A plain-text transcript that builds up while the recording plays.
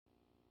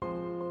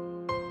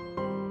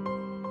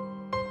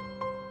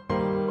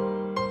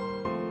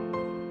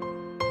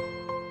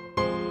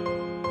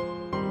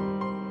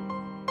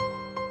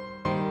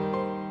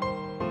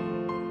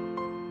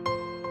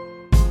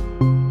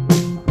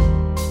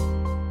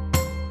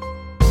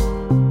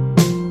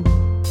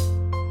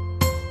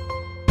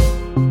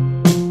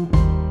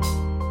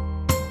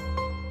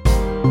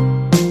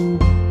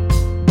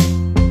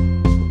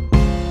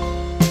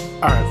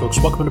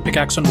folks. Welcome to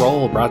Pickaxe and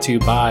Roll, brought to you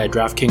by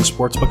DraftKings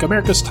Sportsbook,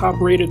 America's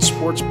top-rated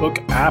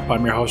sportsbook app.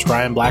 I'm your host,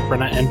 Ryan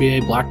Blackburn at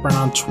NBA Blackburn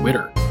on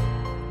Twitter.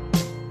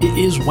 It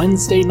is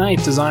Wednesday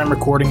night as I'm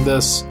recording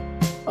this.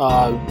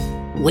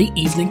 Late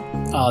evening.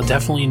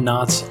 Definitely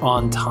not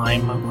on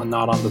time.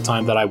 Not on the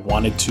time that I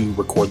wanted to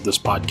record this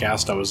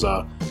podcast. I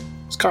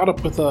was caught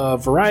up with a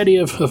variety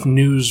of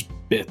news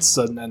bits,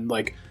 and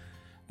like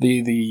the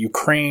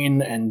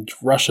Ukraine and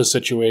Russia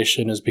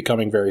situation is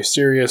becoming very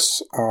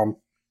serious.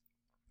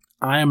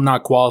 I am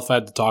not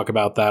qualified to talk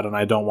about that, and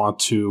I don't want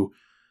to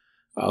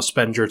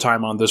spend your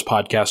time on this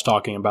podcast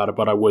talking about it,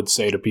 but I would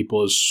say to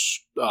people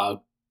is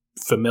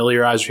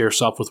familiarize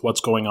yourself with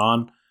what's going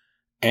on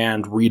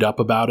and read up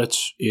about it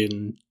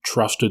in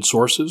trusted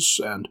sources,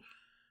 and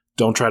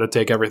don't try to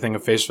take everything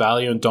at face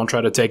value, and don't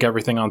try to take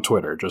everything on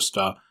Twitter. Just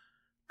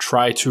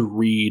try to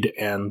read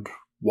and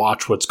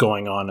watch what's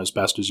going on as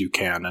best as you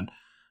can,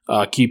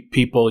 and keep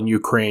people in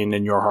Ukraine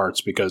in your hearts,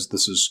 because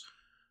this is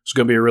it's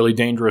going to be a really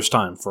dangerous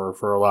time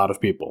for a lot of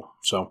people.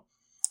 So,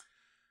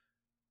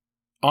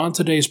 on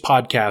today's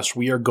podcast,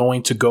 we are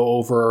going to go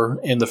over,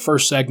 in the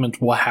first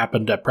segment, what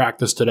happened at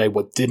practice today,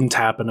 what didn't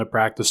happen at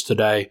practice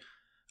today.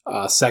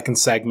 Second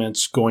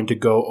segment's going to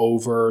go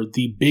over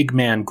the big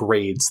man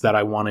grades that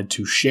I wanted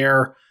to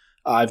share.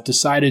 I've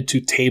decided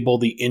to table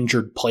the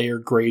injured player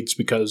grades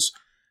because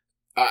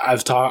I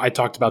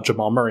talked about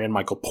Jamal Murray and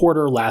Michael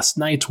Porter last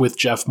night with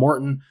Jeff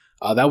Morton.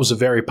 That was a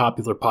very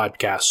popular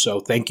podcast, so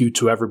thank you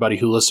to everybody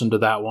who listened to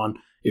that one.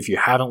 If you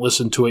haven't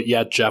listened to it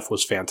yet, Jeff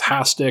was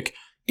fantastic.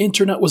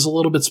 Internet was a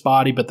little bit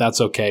spotty, but that's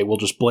okay. We'll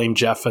just blame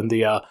Jeff and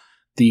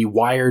the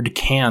wired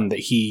CAN that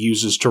he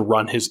uses to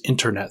run his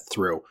internet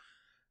through.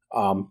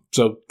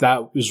 So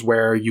that is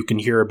where you can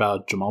hear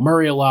about Jamal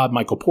Murray a lot,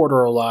 Michael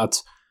Porter a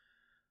lot.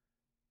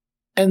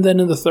 And then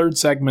in the third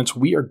segment,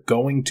 we are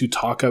going to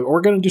we're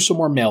going to do some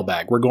more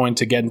mailbag. We're going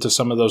to get into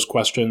some of those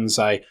questions.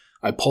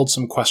 I pulled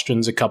some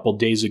questions a couple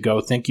days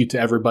ago. Thank you to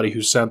everybody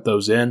who sent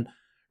those in.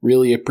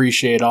 Really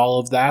appreciate all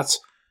of that.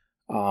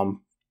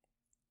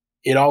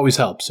 It always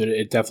helps.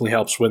 It definitely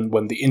helps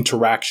when the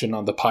interaction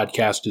on the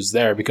podcast is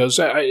there, because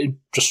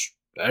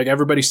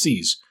everybody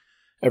sees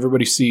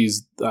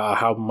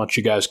how much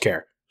you guys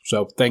care.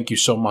 So thank you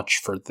so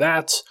much for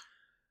that.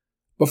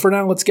 But for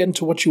now, let's get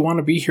into what you want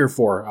to be here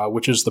for,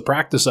 which is the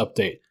practice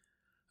update.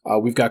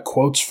 We've got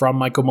quotes from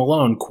Michael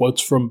Malone,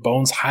 quotes from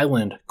Bones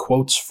Hyland,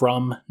 quotes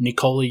from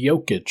Nikola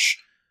Jokić.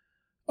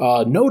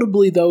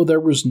 Notably, though, there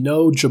was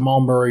no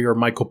Jamal Murray or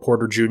Michael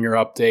Porter Jr.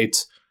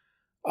 update.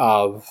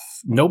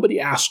 Nobody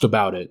asked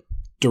about it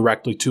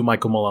directly to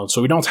Michael Malone,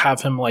 so we don't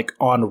have him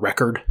on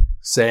record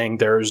saying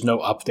there is no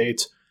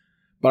update.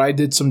 But I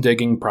did some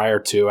digging prior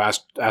to,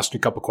 asked a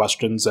couple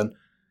questions, and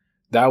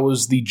that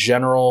was the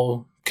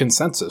general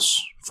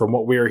consensus from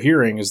what we are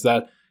hearing, is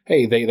that,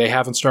 hey, they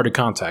haven't started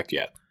contact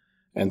yet.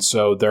 And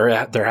so there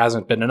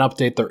hasn't been an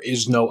update. There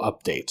is no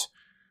update.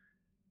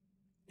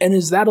 And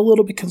is that a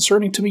little bit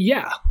concerning to me?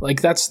 Yeah,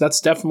 that's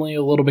definitely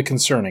a little bit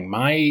concerning.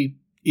 My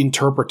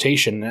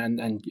interpretation,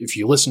 and if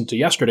you listen to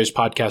yesterday's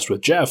podcast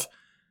with Jeff,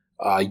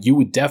 you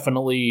would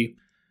definitely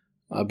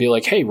be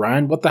like, hey,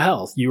 Ryan, what the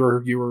hell? You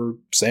were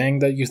saying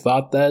that you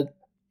thought that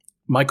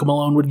Michael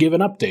Malone would give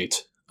an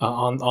update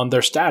on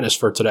their status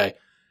for today.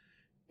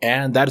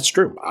 And that is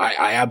true.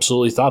 I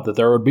absolutely thought that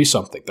there would be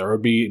something. There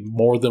would be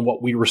more than what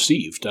we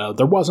received.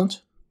 There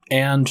wasn't.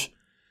 And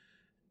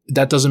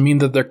that doesn't mean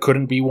that there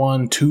couldn't be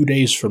one 2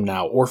 days from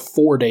now, or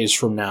 4 days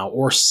from now,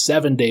 or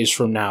 7 days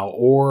from now,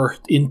 or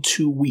in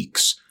 2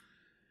 weeks.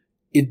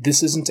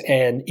 This isn't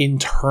an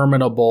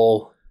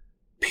interminable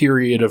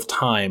period of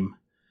time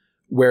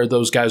where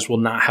those guys will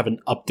not have an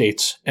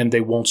update and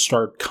they won't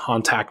start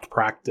contact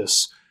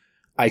practice.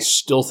 I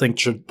still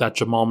think that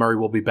Jamal Murray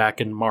will be back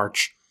in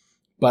March.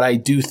 But I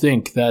do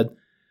think that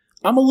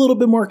I'm a little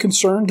bit more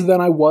concerned than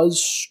I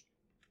was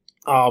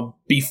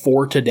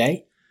before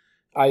today.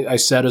 I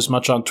said as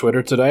much on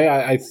Twitter today.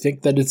 I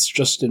think that it's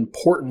just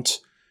important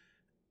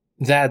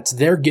that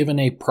they're given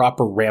a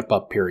proper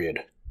ramp-up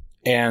period,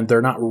 and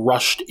they're not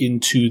rushed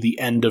into the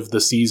end of the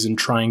season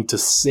trying to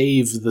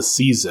save the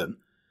season,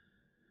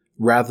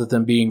 rather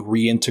than being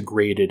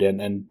reintegrated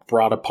and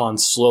brought upon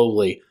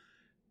slowly.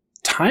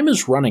 Time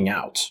is running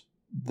out.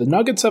 The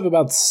Nuggets have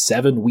about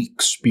 7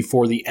 weeks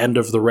before the end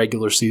of the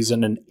regular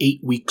season and 8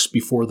 weeks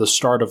before the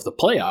start of the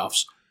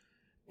playoffs.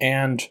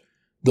 And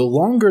the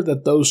longer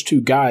that those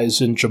two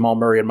guys, in Jamal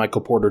Murray and Michael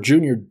Porter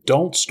Jr.,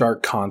 don't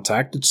start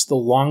contact, it's the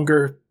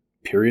longer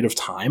period of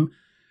time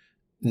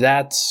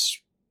that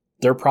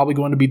they're probably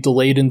going to be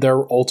delayed in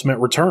their ultimate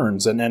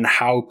returns, and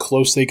how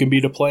close they can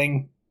be to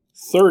playing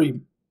 30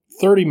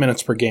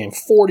 minutes per game,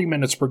 40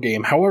 minutes per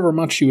game, however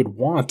much you would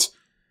want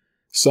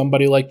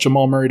somebody like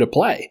Jamal Murray to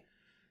play.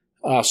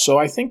 So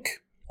I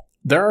think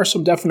there are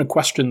some definite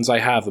questions I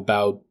have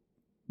about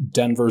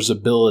Denver's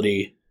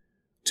ability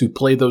to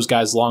play those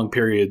guys long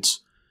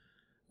periods.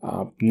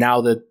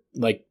 Now that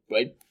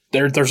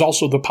there's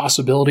also the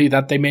possibility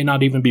that they may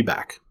not even be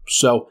back.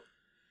 So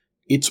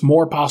it's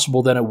more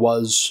possible than it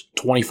was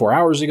 24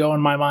 hours ago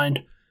in my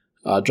mind,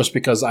 just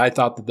because I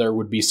thought that there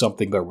would be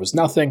something, there was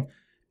nothing.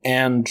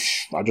 And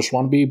I just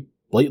want to be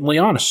blatantly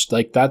honest.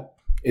 Like that,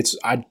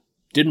 I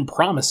didn't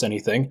promise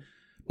anything,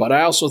 but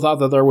I also thought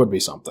that there would be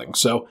something.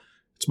 So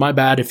it's my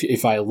bad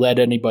if I led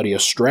anybody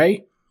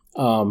astray.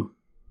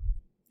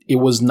 It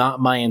was not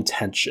my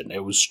intention.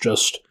 It was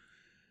just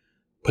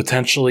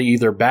potentially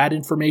either bad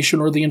information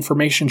or the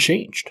information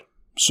changed.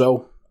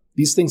 So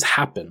these things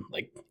happen.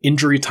 Like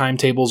injury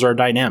timetables are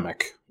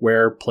dynamic,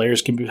 where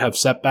players can have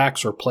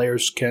setbacks or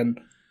players can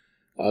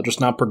just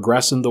not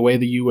progress in the way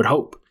that you would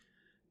hope.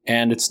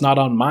 And it's not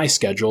on my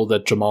schedule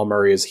that Jamal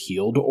Murray is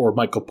healed or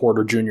Michael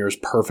Porter Jr. is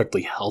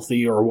perfectly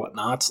healthy or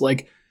whatnot. It's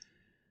like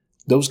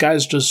those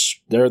guys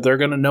they're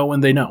going to know when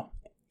they know.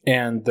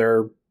 And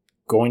they're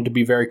going to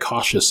be very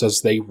cautious,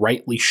 as they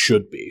rightly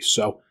should be.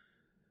 So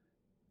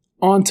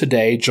on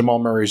today, Jamal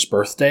Murray's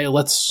birthday,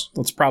 let's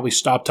probably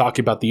stop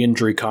talking about the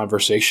injury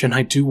conversation.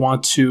 I do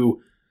want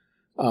to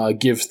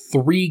give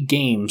 3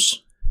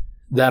 games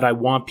that I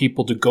want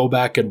people to go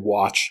back and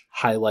watch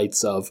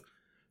highlights of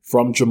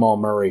from Jamal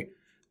Murray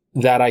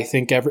that I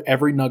think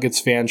every Nuggets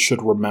fan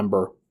should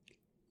remember.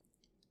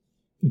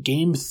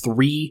 Game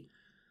 3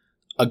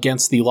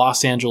 against the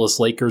Los Angeles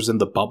Lakers in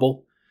the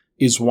bubble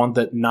is one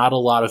that not a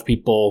lot of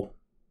people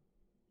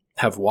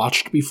have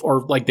watched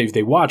before. Like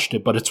they watched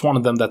it, but it's one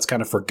of them that's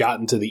kind of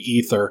forgotten to the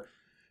ether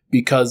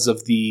because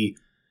of the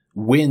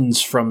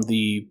wins from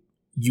the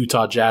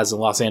Utah Jazz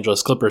and Los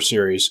Angeles Clippers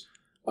series.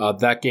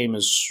 That game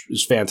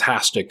is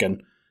fantastic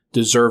and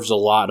deserves a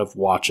lot of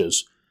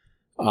watches.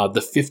 The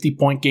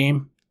 50-point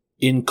game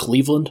in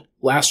Cleveland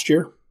last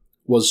year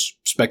was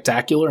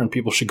spectacular, and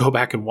people should go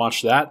back and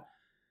watch that.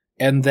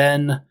 And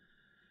then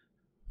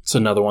it's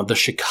another one, the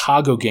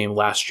Chicago game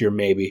last year,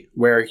 maybe,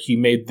 where he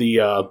made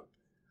the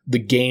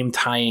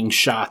game-tying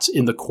shots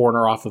in the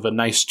corner off of a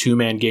nice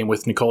 2-man game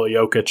with Nikola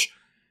Jokić.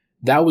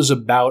 That was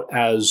about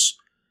as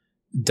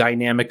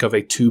dynamic of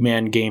a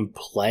 2-man game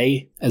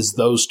play as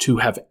those two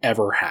have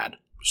ever had.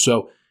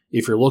 So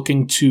if you're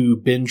looking to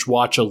binge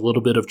watch a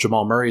little bit of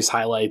Jamal Murray's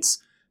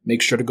highlights,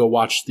 make sure to go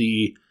watch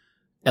the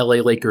LA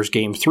Lakers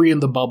game 3 in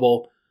the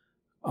bubble,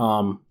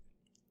 the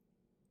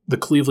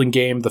Cleveland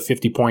game, the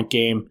 50-point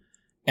game,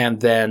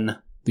 and then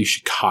the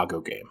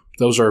Chicago game.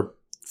 Those are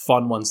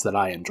fun ones that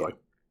I enjoy.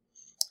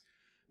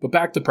 But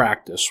back to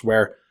practice,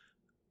 where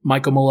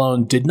Michael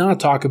Malone did not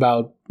talk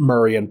about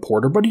Murray and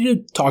Porter, but he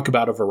did talk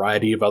about a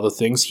variety of other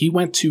things. He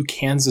went to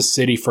Kansas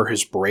City for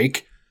his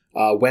break,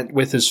 went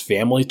with his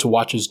family to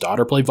watch his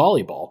daughter play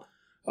volleyball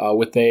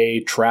with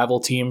a travel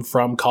team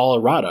from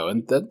Colorado,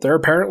 and they're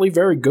apparently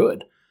very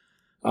good.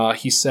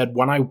 He said,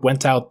 when I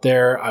went out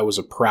there, I was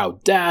a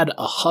proud dad,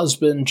 a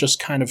husband, just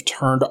kind of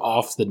turned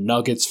off the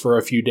Nuggets for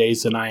a few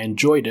days, and I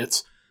enjoyed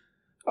it.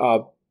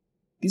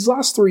 These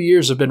last 3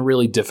 years have been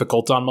really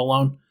difficult on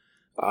Malone.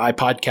 I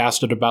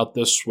podcasted about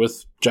this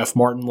with Jeff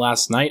Martin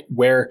last night,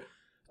 where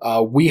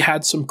we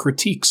had some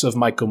critiques of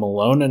Michael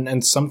Malone,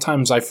 and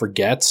sometimes I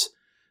forget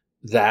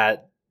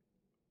that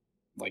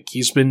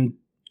he's been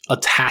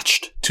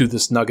attached to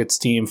this Nuggets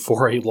team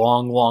for a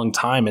long, long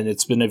time, and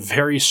it's been a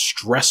very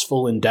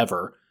stressful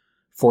endeavor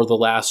for the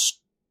last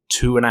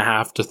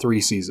 2.5 to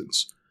 3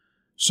 seasons.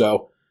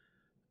 So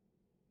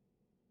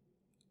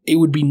it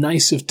would be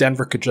nice if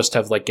Denver could just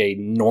have a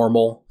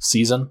normal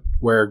season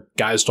where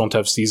guys don't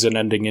have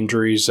season-ending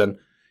injuries and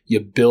you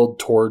build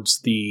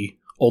towards the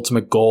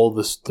ultimate goal.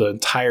 The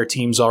entire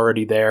team's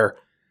already there.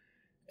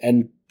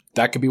 And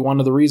that could be one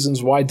of the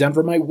reasons why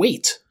Denver might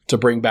wait to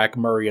bring back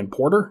Murray and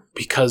Porter,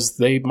 because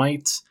they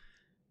might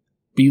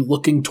be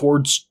looking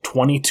towards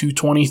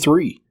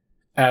 22-23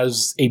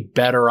 as a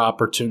better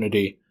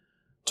opportunity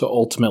to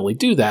ultimately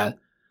do that.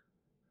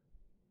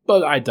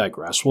 But I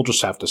digress. We'll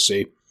just have to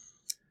see.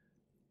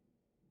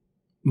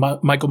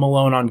 Michael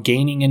Malone on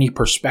gaining any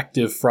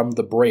perspective from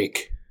the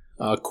break.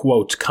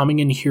 Quote, coming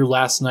in here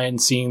last night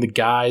and seeing the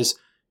guys,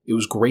 it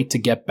was great to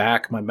get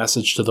back. My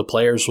message to the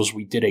players was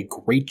we did a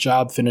great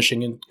job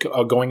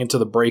going into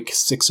the break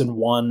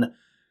 6-1.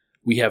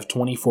 We have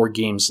 24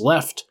 games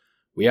left.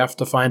 We have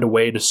to find a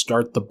way to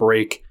start the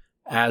break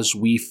as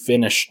we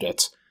finished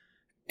it.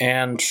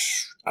 And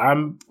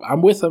I'm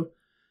with him.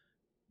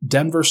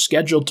 Denver's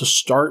scheduled to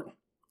start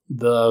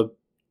the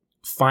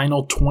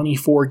final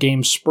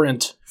 24-game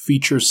sprint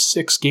features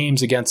 6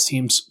 games against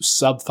teams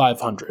sub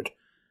 500.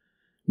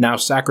 Now,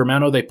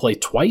 Sacramento, they play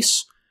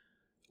twice.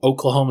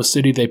 Oklahoma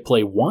City, they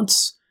play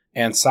once.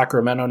 And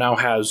Sacramento now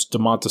has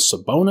Domantas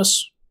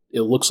Sabonis.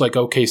 It looks like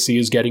OKC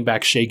is getting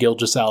back Shai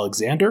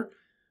Gilgeous-Alexander.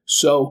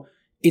 So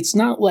it's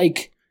not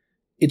like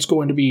it's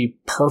going to be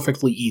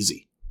perfectly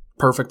easy,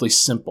 perfectly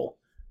simple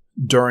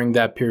during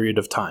that period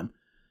of time.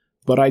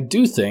 But I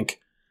do think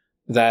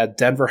that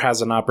Denver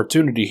has an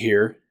opportunity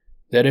here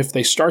that if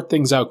they start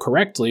things out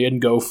correctly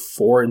and go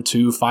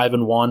 4-2,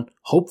 5-1,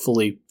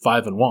 hopefully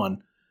 5-1,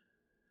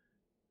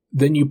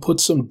 then you put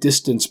some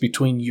distance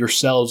between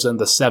yourselves and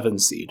the 7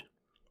 seed.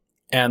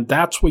 And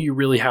that's what you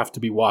really have to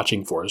be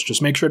watching for, is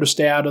just make sure to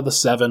stay out of the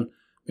 7,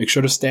 make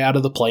sure to stay out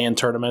of the play-in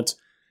tournament.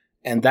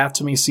 And that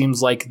to me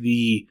seems like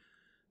the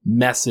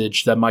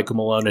message that Michael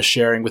Malone is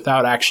sharing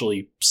without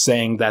actually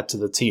saying that to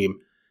the team,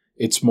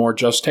 It's more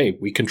just, hey,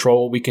 we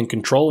control what we can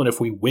control, and if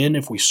we win,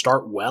 if we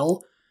start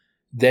well,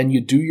 then you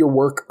do your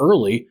work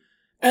early,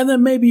 and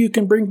then maybe you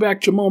can bring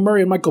back Jamal Murray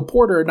and Michael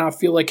Porter and not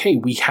feel like, hey,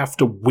 we have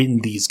to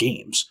win these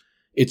games.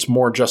 It's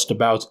more just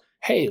about,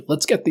 hey,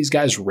 let's get these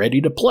guys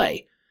ready to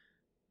play.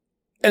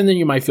 And then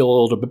you might feel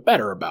a little bit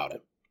better about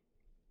it.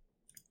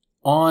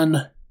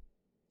 On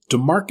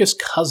DeMarcus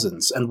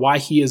Cousins and why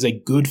he is a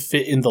good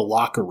fit in the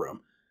locker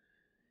room.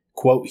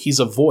 Quote, he's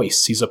a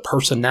voice, he's a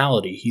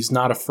personality, he's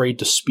not afraid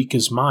to speak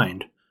his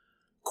mind.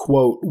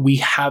 Quote, we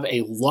have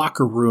a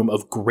locker room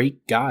of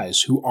great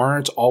guys who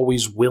aren't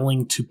always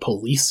willing to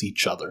police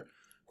each other.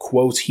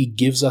 Quote, he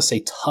gives us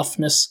a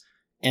toughness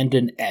and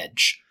an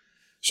edge.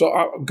 So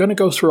I'm going to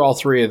go through all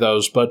three of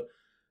those, but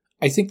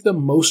I think the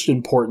most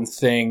important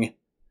thing,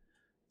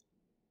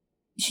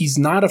 he's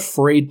not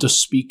afraid to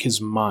speak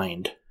his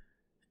mind,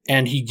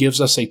 and he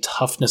gives us a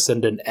toughness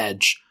and an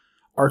edge,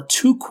 are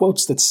two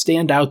quotes that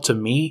stand out to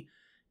me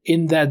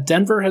in that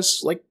Denver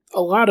has, like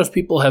a lot of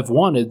people have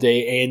wanted,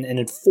 an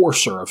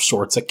enforcer of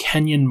sorts, a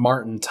Kenyon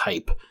Martin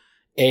type,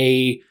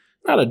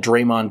 not a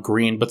Draymond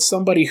Green, but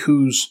somebody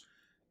who's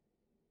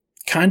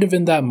kind of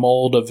in that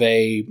mold of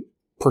a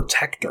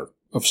protector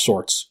of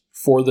sorts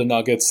for the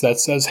Nuggets that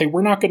says, hey,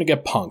 we're not going to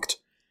get punked.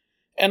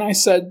 And I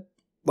said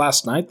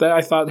last night that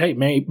I thought, hey,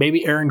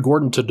 maybe Aaron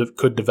Gordon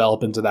could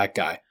develop into that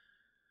guy.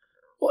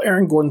 Well,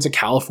 Aaron Gordon's a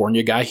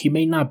California guy. He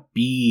may not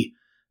be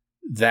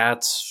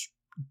that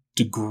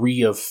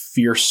degree of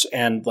fierce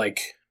and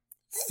like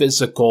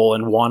physical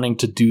and wanting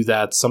to do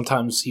that.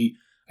 Sometimes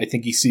I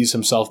think he sees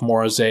himself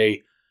more as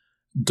a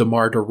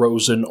DeMar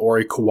DeRozan or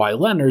a Kawhi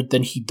Leonard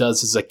than he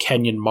does as a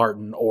Kenyon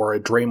Martin or a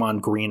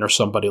Draymond Green or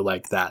somebody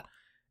like that.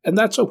 And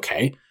that's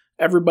okay.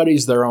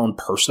 Everybody's their own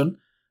person.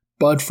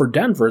 But for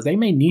Denver, they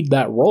may need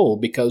that role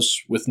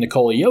because with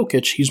Nikola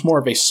Jokić, he's more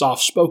of a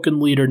soft-spoken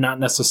leader, not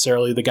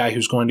necessarily the guy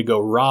who's going to go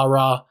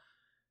rah-rah.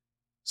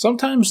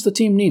 Sometimes the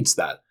team needs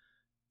that.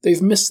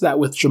 They've missed that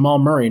with Jamal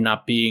Murray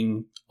not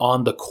being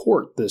on the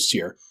court this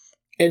year.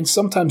 And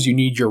sometimes you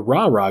need your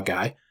rah-rah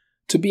guy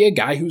to be a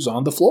guy who's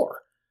on the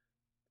floor.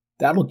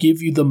 That'll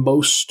give you the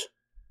most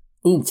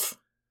oomph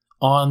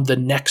on the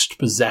next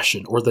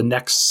possession or the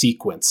next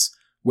sequence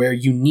where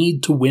you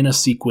need to win a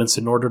sequence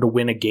in order to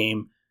win a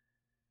game.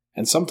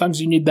 And sometimes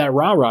you need that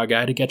rah-rah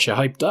guy to get you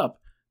hyped up,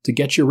 to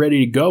get you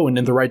ready to go and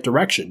in the right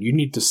direction. You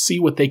need to see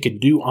what they can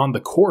do on the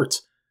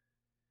court,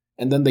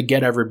 and then they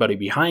get everybody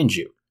behind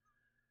you.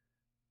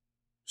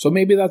 So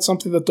maybe that's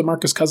something that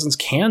DeMarcus Cousins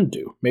can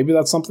do. Maybe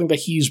that's something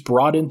that he's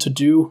brought in to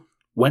do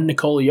when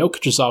Nikola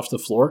Jokić is off the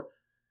floor.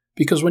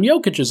 Because when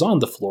Jokić is on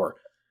the floor,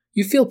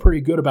 you feel pretty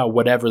good about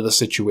whatever the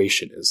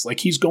situation is.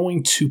 Like he's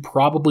going to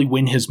probably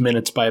win his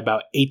minutes by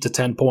about 8 to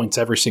 10 points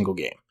every single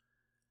game.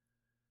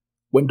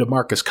 When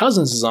DeMarcus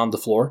Cousins is on the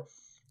floor,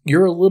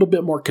 you're a little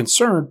bit more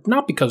concerned,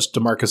 not because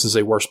DeMarcus is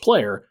a worse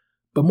player,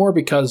 but more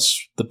because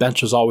the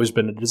bench has always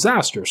been a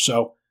disaster.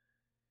 So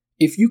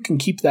if you can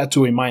keep that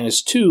to a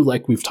 -2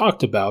 like we've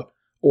talked about,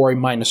 or a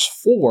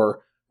 -4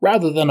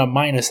 rather than a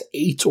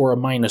 -8 or a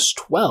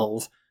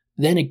 -12,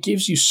 then it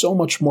gives you so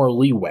much more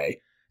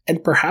leeway.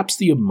 And perhaps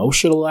the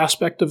emotional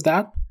aspect of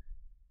that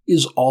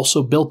is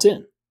also built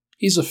in.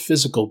 He's a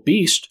physical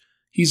beast.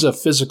 He's a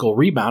physical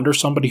rebounder,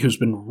 somebody who's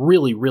been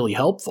really, really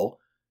helpful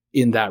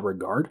in that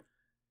regard.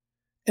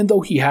 And though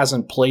he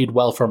hasn't played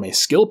well from a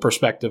skill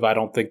perspective, I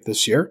don't think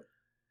this year,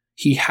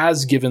 he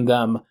has given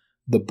them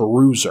the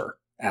bruiser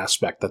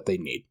aspect that they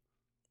need.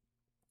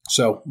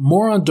 So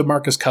more on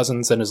DeMarcus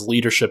Cousins and his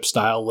leadership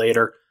style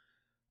later.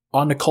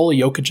 On Nikola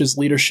Jokic's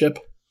leadership,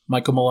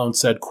 Michael Malone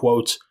said,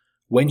 quote,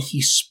 when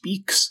he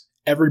speaks,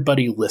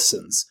 everybody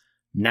listens.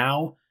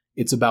 Now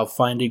it's about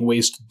finding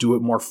ways to do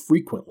it more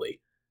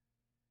frequently.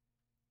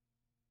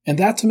 And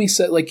that to me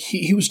said, like,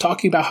 he was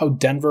talking about how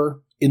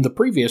Denver, in the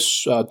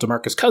previous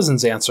DeMarcus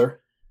Cousins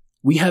answer,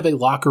 we have a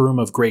locker room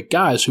of great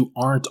guys who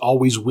aren't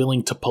always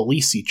willing to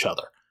police each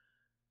other.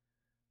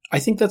 I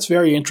think that's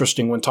very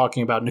interesting when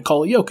talking about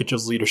Nikola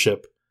Jokic's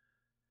leadership,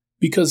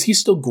 because he's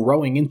still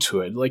growing into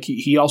it. Like,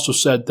 he also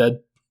said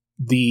that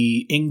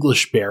the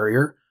English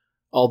barrier,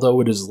 although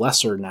it is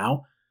lesser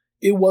now,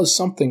 it was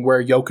something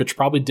where Jokić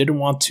probably didn't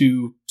want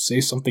to say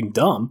something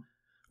dumb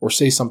or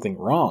say something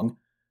wrong,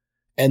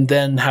 and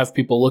then have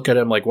people look at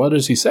him like, what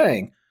is he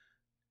saying?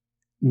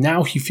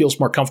 Now he feels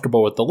more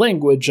comfortable with the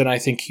language, and I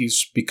think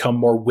he's become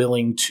more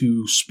willing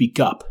to speak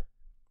up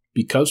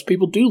because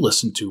people do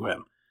listen to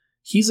him.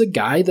 He's a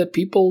guy that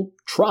people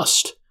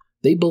trust.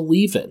 They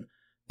believe in.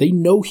 They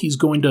know he's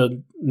going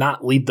to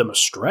not lead them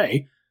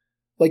astray.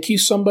 Like,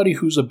 he's somebody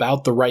who's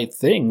about the right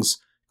things,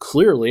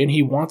 clearly, and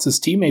he wants his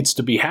teammates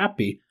to be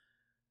happy.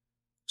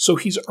 So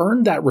he's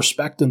earned that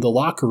respect in the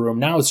locker room.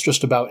 Now it's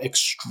just about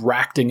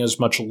extracting as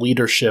much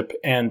leadership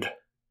and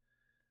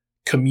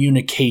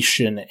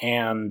communication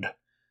and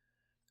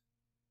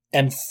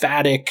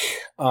emphatic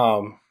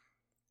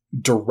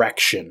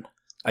direction,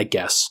 I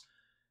guess,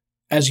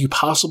 as you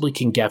possibly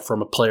can get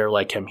from a player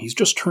like him. He's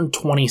just turned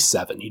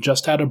 27. He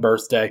just had a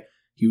birthday.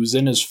 He was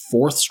in his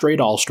 4th straight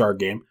All-Star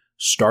game,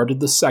 started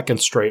the 2nd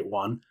straight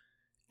one,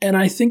 and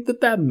I think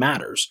that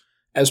matters.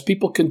 as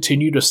people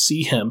continue to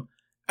see him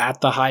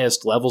at the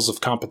highest levels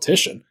of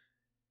competition,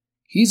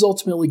 he's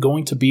ultimately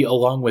going to be,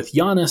 along with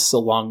Giannis,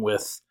 along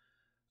with,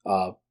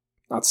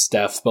 not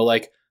Steph, but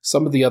like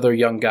some of the other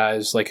young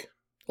guys, like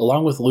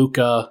along with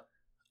Luka,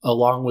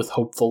 along with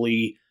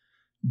hopefully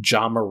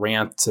Ja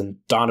Morant and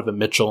Donovan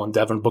Mitchell and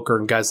Devin Booker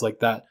and guys like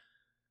that,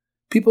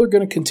 people are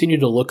going to continue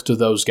to look to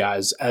those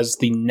guys as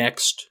the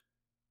next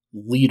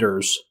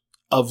leaders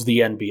of the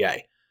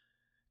NBA.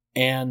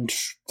 And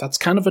that's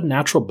kind of a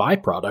natural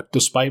byproduct,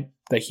 despite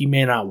that he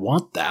may not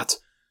want that.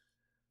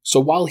 So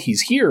while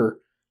he's here,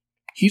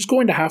 he's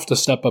going to have to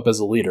step up as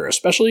a leader,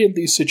 especially in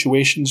these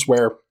situations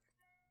where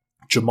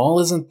Jamal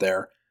isn't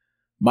there,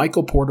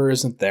 Michael Porter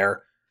isn't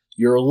there,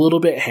 you're a little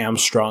bit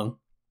hamstrung.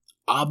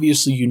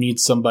 Obviously, you need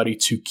somebody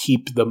to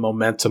keep the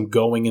momentum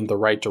going in the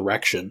right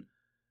direction.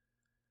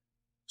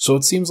 So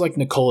it seems like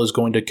Nikola is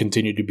going to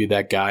continue to be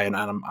that guy, and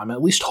I'm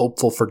at least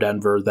hopeful for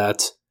Denver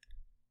that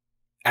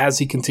as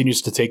he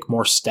continues to take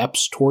more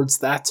steps towards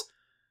that,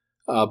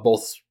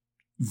 both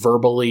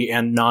verbally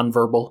and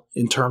nonverbal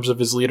in terms of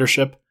his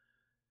leadership,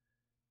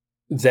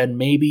 then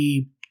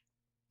maybe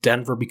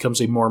Denver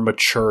becomes a more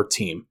mature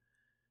team.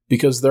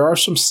 Because there are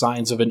some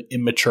signs of an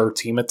immature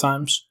team at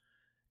times,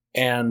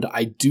 and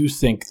I do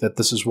think that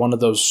this is one of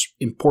those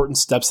important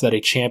steps that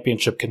a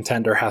championship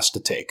contender has to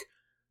take.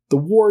 The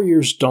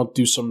Warriors don't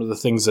do some of the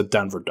things that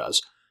Denver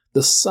does.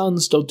 The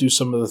Suns don't do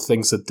some of the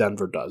things that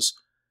Denver does.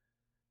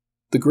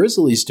 The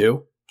Grizzlies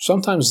do.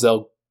 Sometimes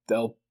they'll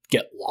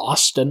get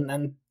lost,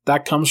 and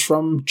that comes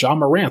from Ja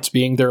Morant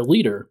being their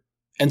leader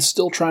and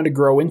still trying to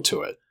grow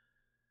into it.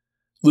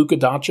 Luka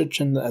Doncic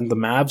and the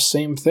Mavs,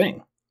 same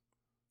thing.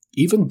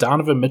 Even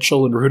Donovan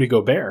Mitchell and Rudy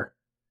Gobert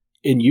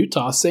in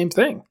Utah, same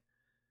thing.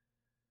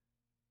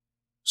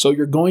 So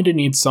you're going to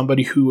need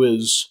somebody who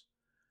is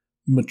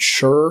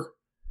mature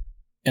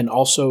and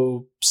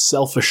also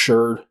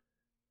self-assured,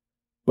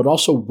 but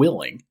also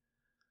willing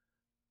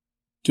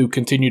to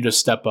continue to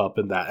step up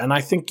in that. And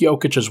I think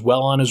Jokić is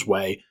well on his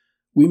way.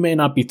 We may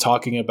not be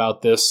talking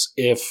about this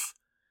if,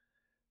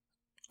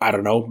 I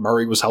don't know,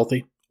 Murray was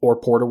healthy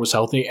or Porter was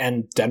healthy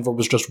and Denver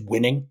was just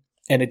winning.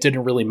 And it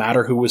didn't really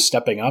matter who was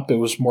stepping up. It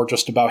was more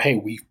just about, hey,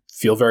 we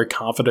feel very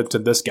confident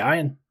in this guy,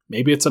 and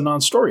maybe it's a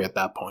non-story at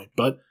that point.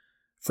 But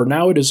for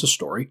now, it is a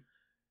story.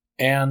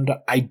 And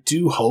I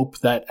do hope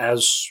that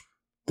as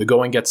the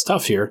going gets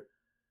tough here,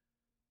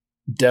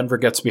 Denver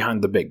gets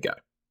behind the big guy.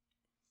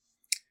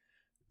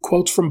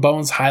 Quotes from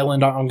Bones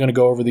Hyland, I'm going to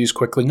go over these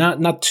quickly.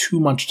 Not too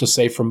much to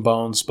say from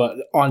Bones, but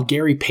on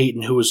Gary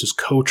Payton, who was his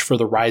coach for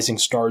the Rising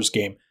Stars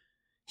game,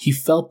 he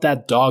felt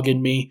that dog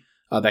in me,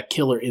 that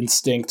killer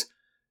instinct.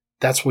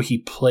 That's what he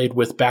played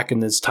with back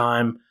in his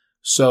time.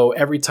 So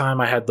every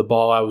time I had the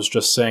ball, I was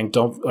just saying,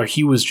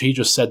 he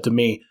just said to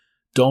me,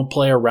 don't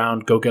play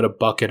around, go get a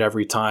bucket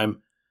every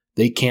time.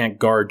 They can't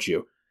guard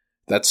you.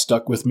 That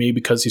stuck with me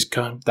because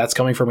that's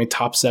coming from a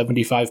top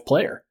 75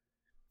 player.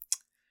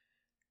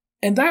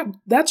 And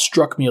that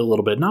struck me a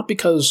little bit, not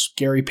because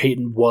Gary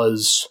Payton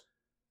was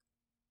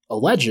a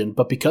legend,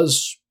 but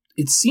because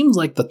it seems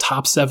like the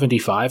top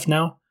 75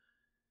 now,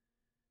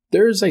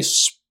 there is a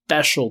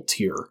special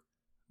tier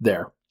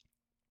there.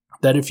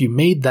 That if you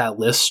made that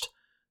list,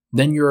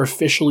 then you're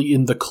officially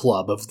in the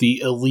club of the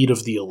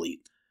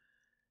elite.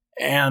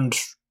 And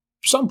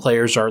some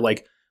players are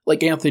like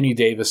Anthony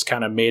Davis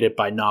kind of made it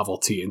by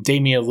novelty. And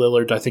Damian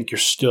Lillard, I think you're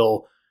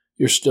still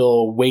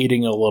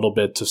waiting a little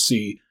bit to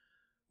see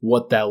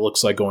what that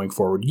looks like going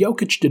forward.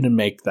 Jokić didn't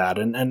make that,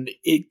 and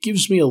it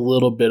gives me a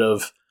little bit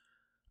of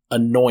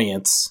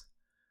annoyance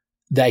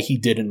that he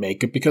didn't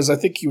make it, because I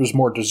think he was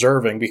more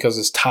deserving because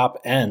his top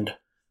end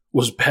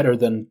was better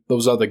than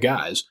those other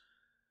guys.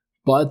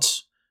 But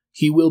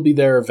he will be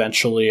there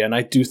eventually, and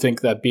I do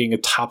think that being a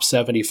top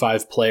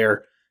 75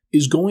 player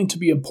is going to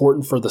be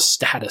important for the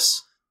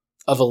status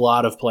of a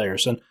lot of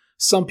players. And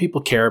some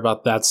people care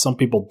about that, some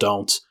people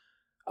don't.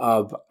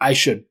 I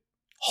should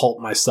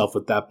halt myself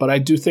with that, but I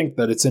do think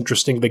that it's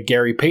interesting that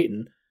Gary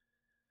Payton,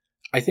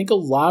 I think a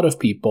lot of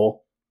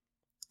people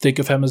think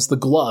of him as the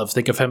glove,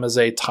 think of him as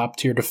a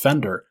top-tier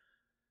defender.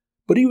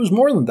 But he was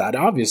more than that.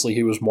 Obviously,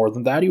 he was more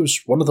than that. He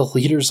was one of the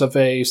leaders of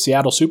a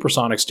Seattle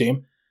Supersonics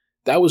team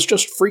that was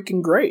just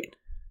freaking great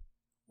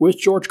with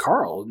George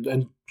Karl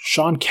and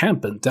Sean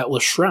Kemp and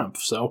Detlef Schrempf.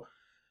 So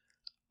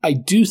I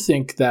do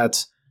think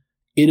that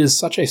it is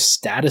such a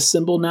status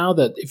symbol now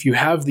that if you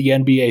have the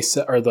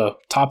NBA or the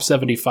top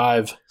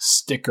 75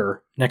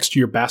 sticker next to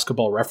your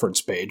basketball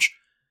reference page,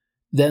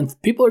 then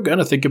people are going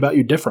to think about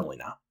you differently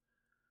now.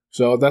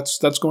 So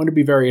that's going to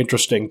be very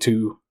interesting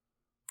to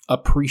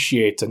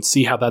appreciate and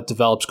see how that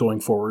develops going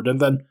forward. And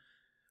then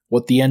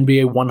what the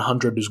NBA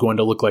 100 is going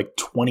to look like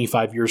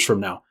 25 years from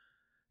now.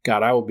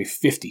 God, I will be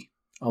 50.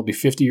 I'll be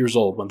 50 years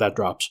old when that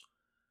drops.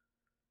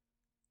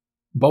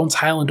 Bones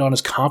Hyland on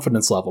his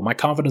confidence level. My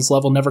confidence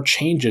level never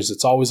changes.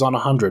 It's always on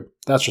 100.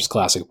 That's just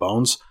classic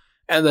Bones.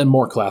 And then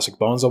more classic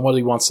Bones on what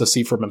he wants to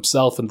see from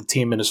himself and the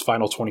team in his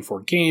final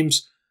 24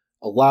 games.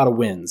 A lot of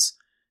wins.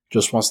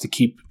 Just wants to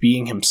keep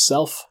being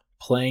himself,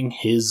 playing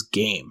his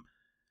game.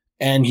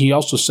 And he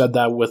also said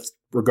that with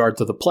regard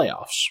to the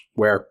playoffs,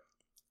 where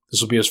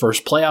this will be his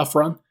first playoff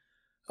run,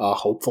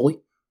 hopefully.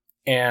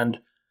 And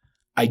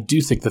I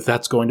do think that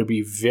that's going to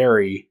be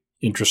very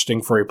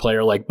interesting for a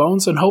player like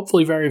Bones and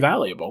hopefully very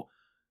valuable.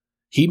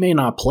 He may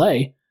not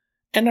play,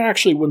 and it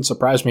actually wouldn't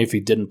surprise me if he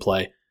didn't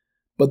play,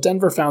 but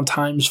Denver found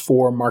times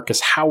for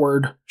Marcus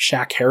Howard,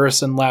 Shaq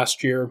Harrison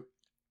last year.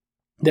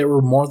 They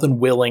were more than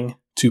willing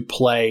to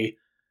play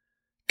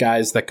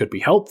guys that could be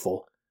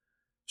helpful.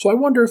 So I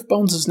wonder if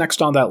Bones is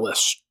next on that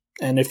list,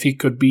 and if he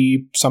could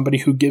be somebody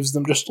who gives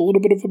them just a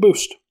little bit of a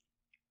boost.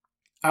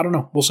 I don't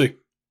know. We'll see.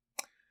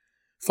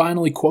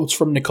 Finally, quotes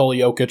from Nikola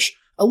Jokić.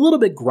 A little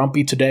bit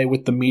grumpy today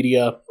with the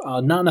media.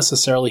 Not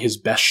necessarily his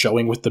best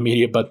showing with the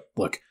media, but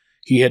look,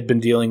 he had been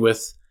dealing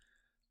with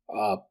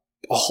a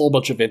whole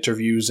bunch of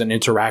interviews and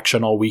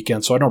interaction all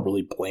weekend, so I don't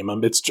really blame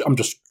him. I'm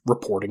just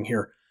reporting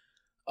here.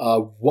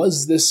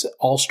 Was this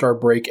All-Star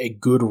break a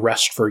good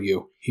rest for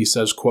you? He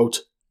says,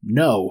 quote,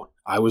 "No,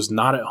 I was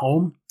not at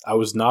home. I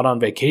was not on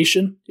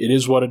vacation. It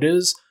is what it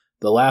is.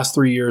 The last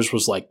 3 years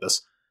was like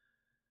this."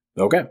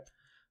 Okay.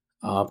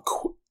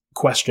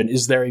 Question,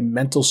 is there a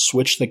mental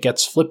switch that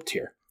gets flipped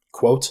here?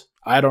 Quote,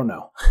 "I don't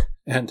know."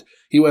 And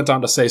he went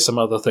on to say some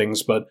other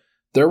things, but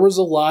there was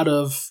a lot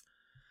of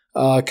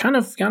kind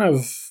of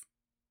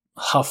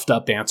huffed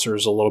up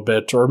answers a little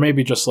bit, or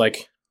maybe just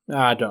like,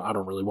 I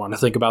don't really want to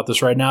think about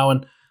this right now,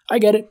 and I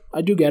get it.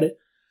 I do get it.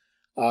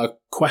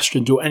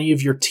 Question, do any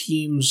of your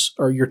teams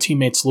or your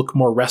teammates look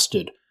more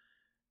rested?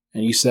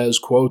 And he says,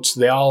 quote,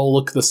 "They all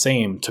look the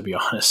same, to be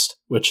honest,"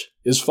 which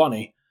is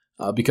funny.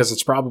 Because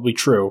it's probably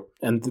true,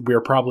 and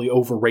we're probably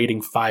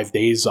overrating 5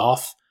 days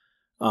off,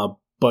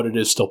 but it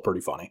is still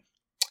pretty funny.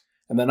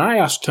 And then I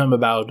asked him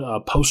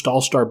about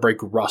post-All-Star break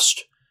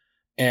rust,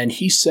 and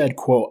he said,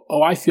 quote,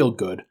 "Oh, I feel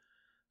good,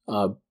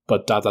 but ...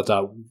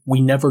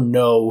 we never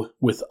know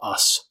with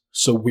us,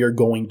 so we're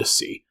going to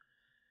see."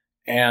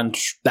 And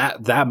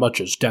that much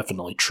is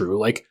definitely true.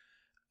 Like,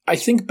 I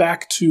think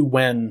back to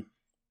when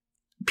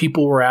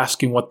people were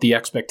asking what the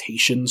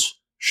expectations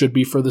should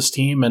be for this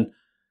team, and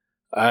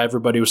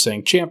everybody was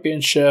saying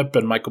championship,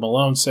 and Michael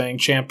Malone saying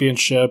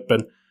championship,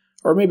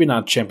 or maybe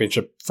not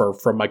championship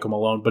from Michael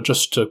Malone, but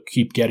just to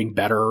keep getting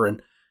better.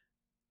 And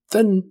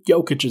then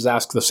Jokić is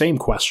asked the same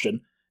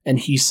question, and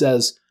he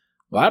says,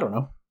 "Well, I don't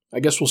know.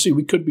 I guess we'll see.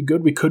 We could be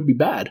good. We could be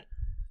bad."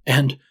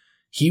 And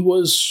he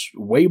was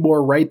way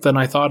more right than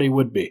I thought he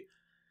would be.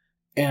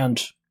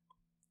 And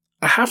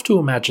I have to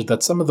imagine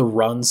that some of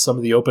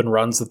the open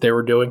runs that they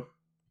were doing,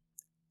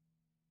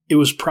 it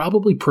was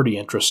probably pretty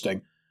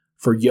interesting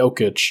for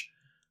Jokić,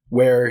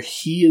 where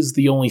he is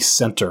the only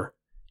center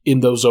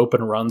in those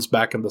open runs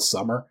back in the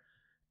summer.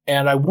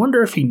 And I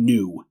wonder if he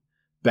knew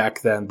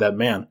back then that,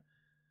 man,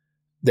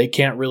 they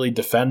can't really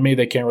defend me,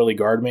 they can't really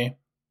guard me.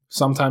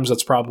 Sometimes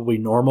that's probably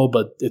normal,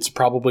 but it's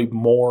probably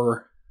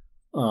more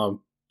I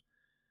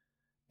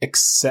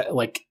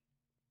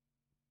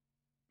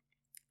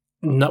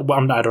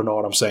don't know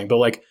what I'm saying, but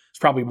like it's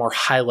probably more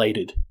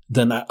highlighted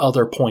than at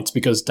other points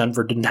because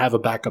Denver didn't have a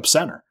backup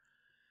center.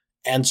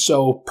 And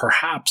so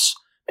perhaps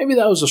maybe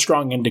that was a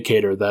strong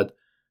indicator that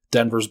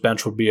Denver's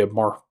bench would be a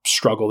more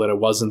struggle than it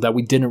was, and that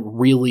we didn't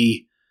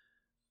really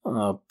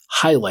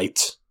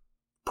highlight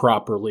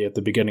properly at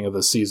the beginning of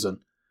the season.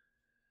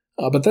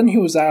 But then he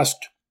was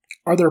asked,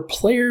 are there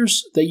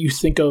players that you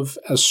think of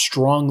as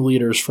strong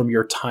leaders from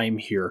your time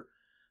here?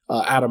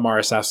 Adam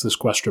Morris asked this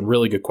question,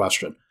 really good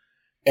question.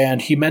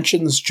 And he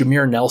mentions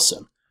Jameer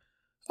Nelson,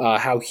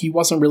 how he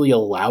wasn't really a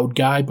loud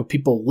guy, but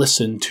people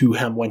listened to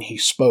him when he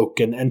spoke.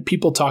 And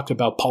people talked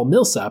about Paul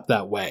Millsap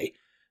that way,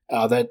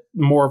 that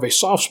more of a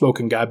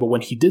soft-spoken guy, but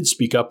when he did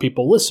speak up,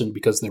 people listened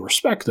because they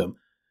respect him.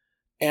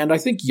 And I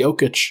think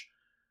Jokić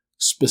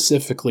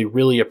specifically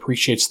really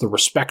appreciates the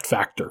respect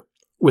factor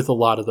with a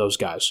lot of those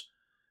guys,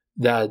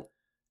 that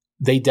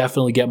they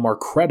definitely get more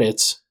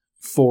credits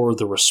for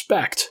the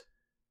respect.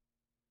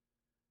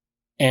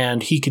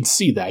 And he can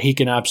see that. He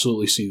can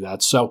absolutely see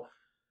that. So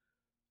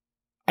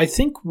I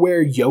think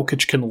where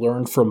Jokić can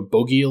learn from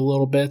Boogie a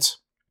little bit,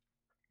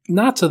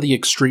 not to the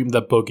extreme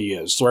that Boogie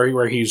is,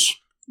 where he's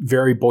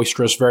very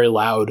boisterous, very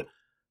loud,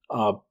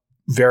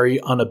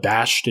 very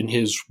unabashed in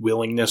his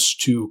willingness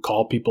to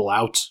call people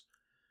out.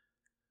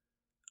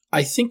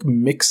 I think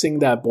mixing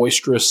that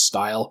boisterous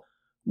style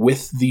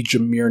with the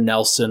Jameer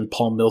Nelson,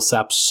 Paul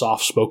Millsap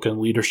soft-spoken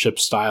leadership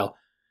style,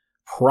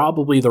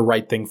 probably the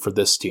right thing for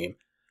this team,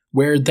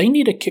 where they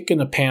need a kick in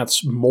the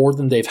pants more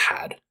than they've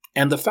had.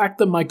 And the fact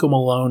that Michael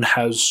Malone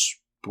has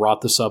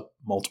brought this up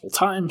multiple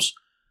times,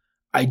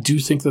 I do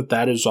think that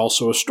that is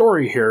also a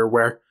story here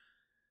where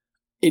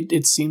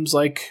it seems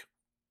like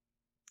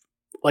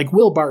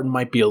Will Barton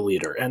might be a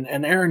leader,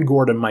 and Aaron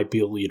Gordon might be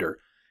a leader,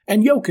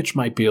 and Jokić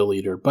might be a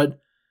leader,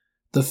 but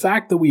the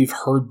fact that we've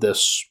heard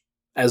this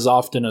as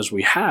often as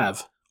we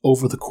have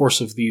over the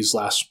course of these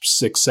last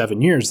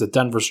 6-7 years, that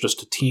Denver's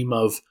just a team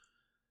of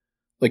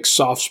like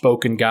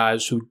soft-spoken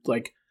guys who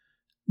like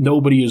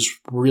nobody is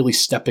really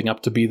stepping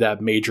up to be that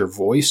major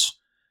voice.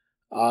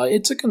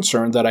 It's a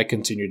concern that I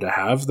continue to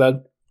have,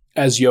 that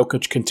as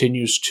Jokić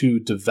continues to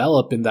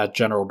develop in that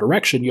general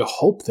direction, you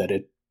hope that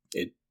it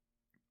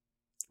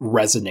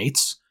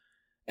resonates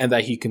and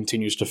that he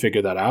continues to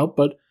figure that out.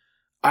 But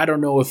I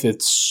don't know if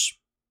it's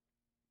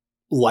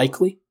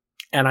likely,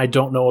 and I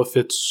don't know if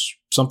it's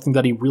something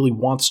that he really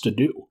wants to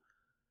do.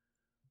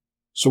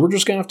 So we're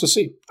just going to have to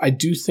see. I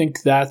do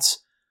think that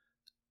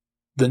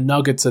the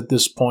Nuggets at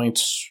this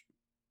point,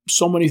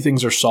 so many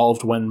things are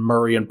solved when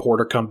Murray and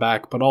Porter come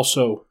back, but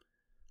also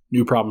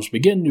new problems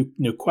begin,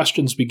 new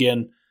questions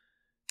begin.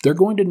 They're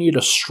going to need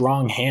a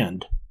strong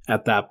hand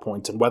at that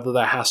point, and whether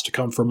that has to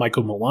come from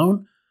Michael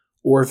Malone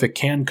or if it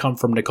can come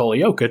from Nikola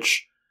Jokić,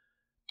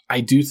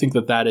 I do think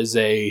that that is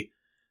a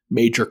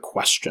major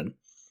question.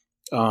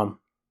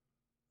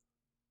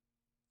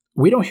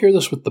 We don't hear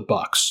this with the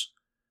Bucks.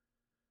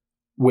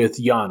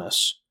 With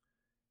Giannis,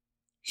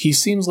 he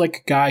seems like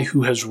a guy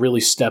who has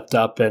really stepped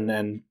up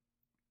and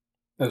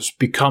has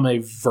become a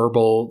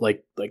verbal,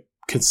 like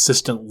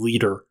consistent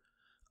leader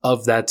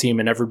of that team,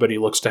 and everybody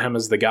looks to him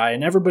as the guy,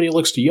 and everybody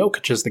looks to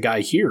Jokić as the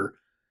guy here.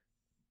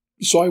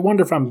 So I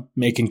wonder if I'm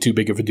making too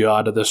big of a deal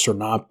out of this or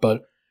not,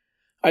 but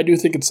I do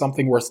think it's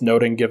something worth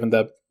noting given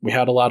that we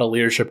had a lot of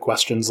leadership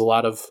questions, a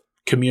lot of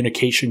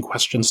communication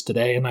questions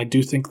today, and I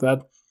do think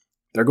that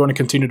they're going to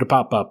continue to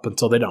pop up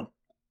until they don't.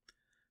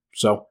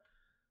 So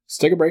let's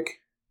take a break.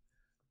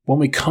 When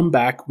we come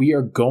back, we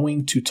are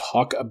going to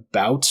talk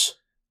about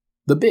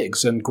the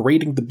bigs and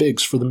grading the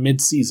bigs for the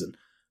midseason.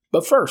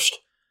 But first,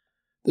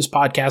 this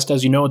podcast,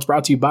 as you know, it's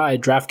brought to you by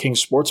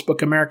DraftKings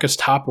Sportsbook, America's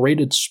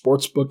top-rated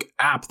sportsbook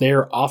app. They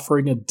are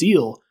offering a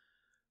deal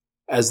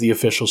as the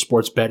official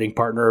sports betting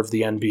partner of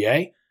the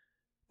NBA.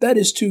 That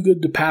is too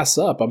good to pass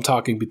up. I'm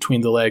talking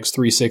between the legs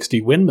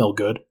 360 windmill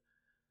good,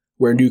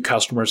 where new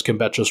customers can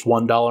bet just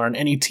 $1 on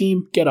any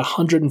team, get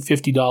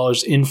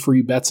 $150 in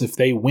free bets if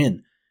they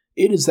win.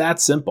 It is that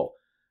simple.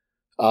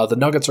 The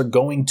Nuggets are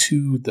going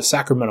to the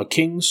Sacramento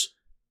Kings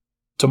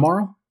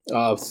tomorrow,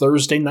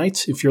 Thursday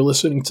night, if you're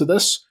listening to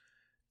this.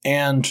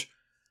 And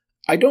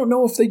I don't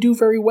know if they do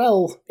very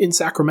well in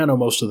Sacramento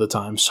most of the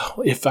time.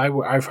 So if I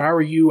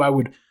were you,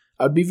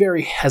 I'd be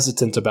very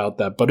hesitant about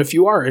that. But if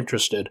you are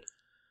interested,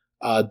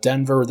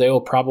 Denver, they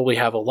will probably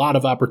have a lot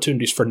of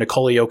opportunities for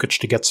Nikola Jokić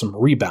to get some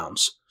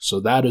rebounds. So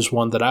that is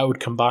one that I would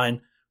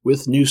combine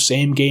with new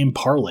same-game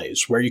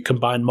parlays, where you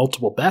combine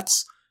multiple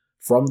bets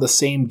from the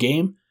same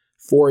game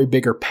for a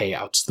bigger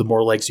payout. The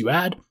more legs you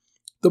add,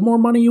 the more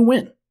money you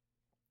win.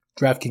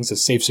 DraftKings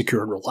is safe,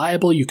 secure, and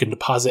reliable. You can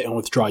deposit and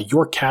withdraw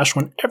your cash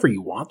whenever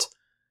you want.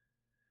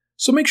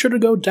 So make sure to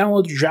go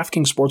download the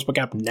DraftKings Sportsbook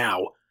app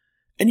now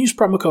and use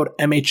promo code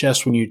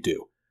MHS when you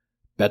do.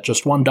 Bet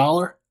just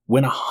 $1,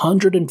 win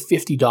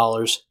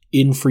 $150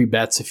 in free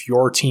bets if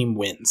your team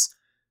wins.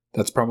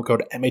 That's promo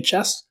code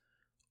MHS,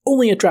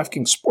 only at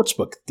DraftKings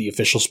Sportsbook, the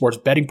official sports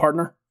betting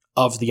partner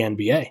of the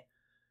NBA.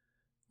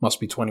 Must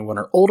be 21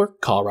 or older,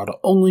 Colorado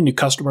only, new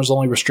customers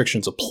only,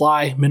 restrictions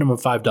apply, minimum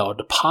 $5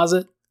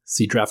 deposit.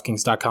 See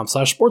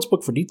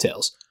DraftKings.com/sportsbook for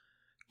details.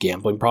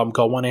 Gambling problem,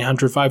 call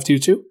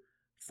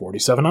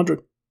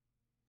 1-800-522-4700.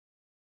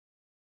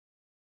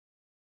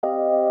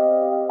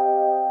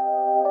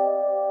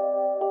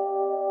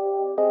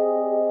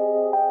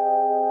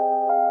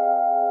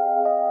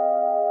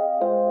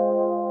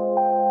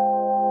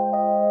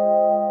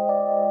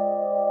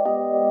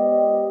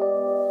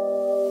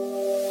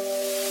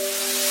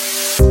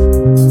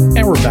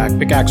 And we're back.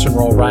 Big Axe and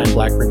Roll, Ryan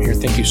Blackburn here.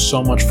 Thank you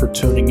so much for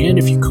tuning in.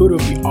 If you could,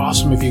 it would be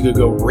awesome if you could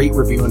go rate,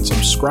 review, and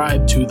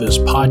subscribe to this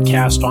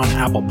podcast on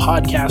Apple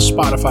Podcasts,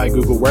 Spotify,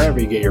 Google, wherever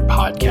you get your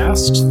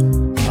podcasts.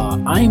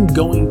 I'm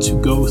going to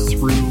go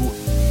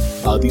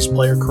through these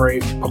player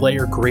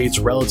grades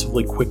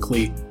relatively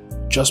quickly,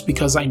 just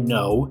because I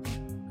know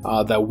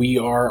that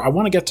I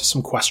want to get to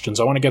some questions.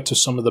 I want to get to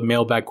some of the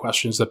mailbag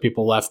questions that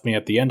people left me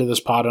at the end of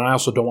this pod, and I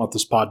also don't want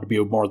this pod to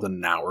be more than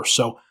an hour.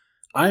 So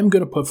I'm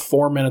going to put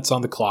 4 minutes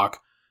on the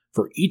clock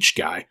for each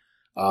guy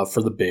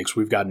for the bigs.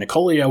 We've got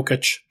Nikola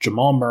Jokić,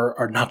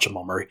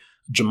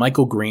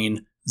 JaMychal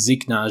Green,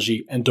 Zeke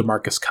Nnaji, and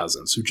DeMarcus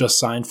Cousins, who just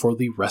signed for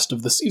the rest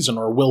of the season,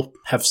 or will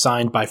have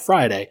signed by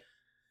Friday.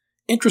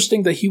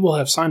 Interesting that he will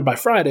have signed by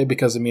Friday,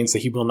 because it means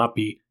that he will not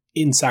be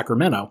in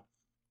Sacramento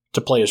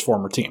to play his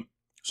former team.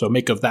 So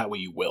make of that what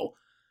you will.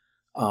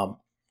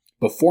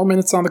 But 4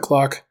 minutes on the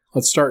clock.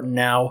 Let's start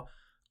now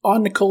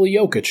on Nikola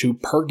Jokić, who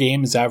per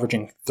game is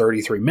averaging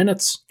 33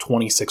 minutes,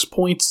 26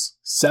 points,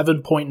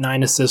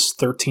 7.9 assists,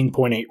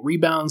 13.8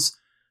 rebounds,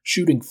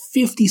 shooting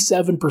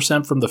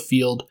 57% from the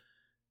field,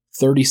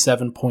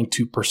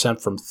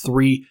 37.2% from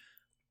three.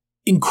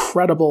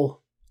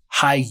 Incredible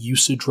high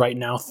usage right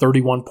now,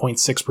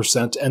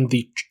 31.6%, and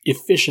the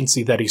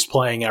efficiency that he's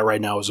playing at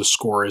right now as a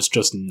scorer is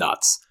just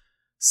nuts.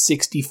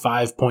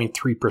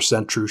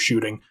 65.3% true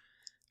shooting.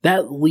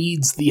 That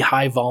leads the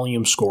high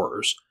volume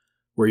scorers,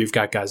 where you've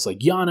got guys like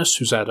Giannis,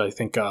 who's at, I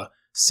think,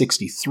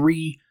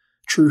 63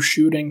 true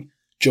shooting.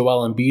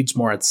 Joel Embiid's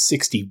more at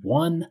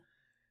 61.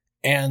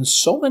 And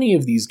so many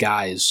of these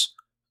guys,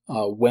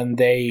 when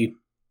they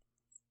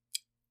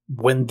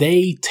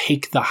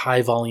take the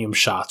high volume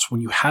shots, when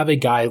you have a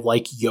guy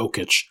like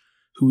Jokić,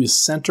 who is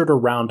centered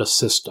around a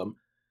system,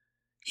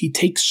 he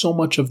takes so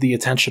much of the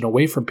attention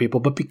away from people,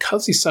 but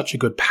because he's such a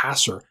good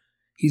passer,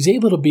 he's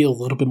able to be a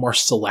little bit more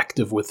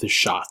selective with his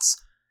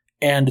shots.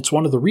 And it's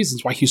one of the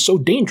reasons why he's so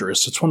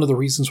dangerous. It's one of the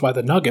reasons why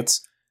the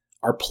Nuggets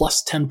are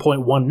plus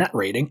 10.1 net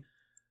rating,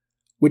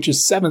 which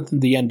is 7th in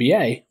the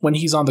NBA when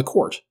he's on the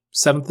court.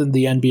 7th in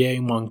the NBA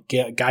among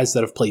guys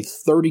that have played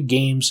 30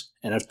 games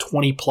and have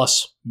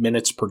 20-plus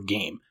minutes per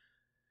game.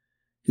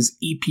 His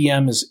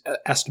EPM is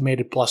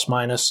estimated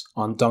plus-minus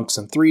on dunks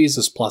and threes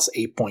is plus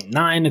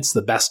 8.9. It's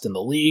the best in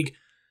the league.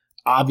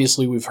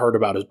 Obviously, we've heard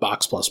about his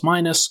box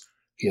plus-minus.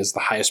 He has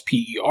the highest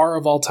PER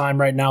of all time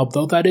right now,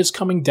 though that is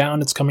coming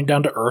down. It's coming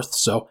down to earth.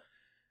 So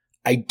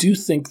I do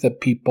think that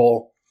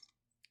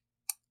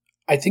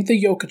I think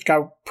that Jokić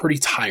got pretty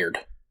tired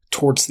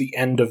towards the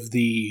end of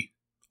the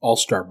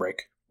All-Star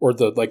break, or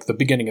the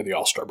beginning of the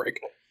All-Star break.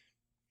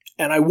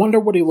 And I wonder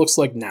what he looks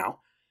like now,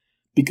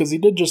 because he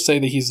did just say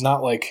that he's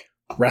not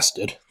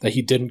rested, that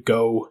he didn't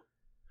go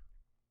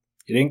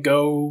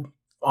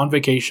on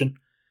vacation,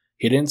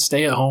 he didn't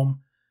stay at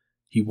home,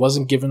 he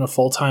wasn't given a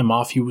full time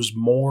off, he was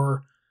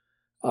more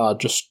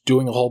just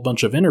doing a whole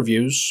bunch of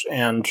interviews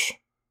and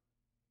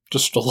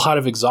just a lot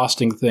of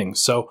exhausting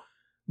things. So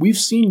we've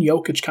seen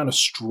Jokić kind of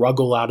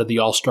struggle out of the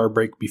All-Star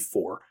break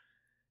before,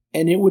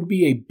 and it would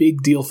be a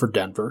big deal for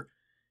Denver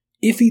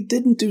if he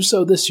didn't do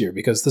so this year,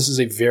 because this is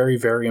a very,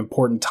 very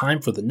important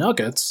time for the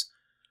Nuggets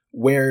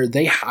where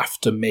they have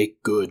to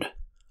make good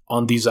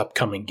on these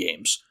upcoming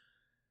games.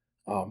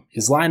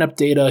 His lineup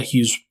data,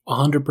 he's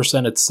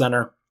 100% at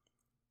center.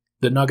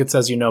 The Nuggets,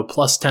 as you know,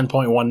 plus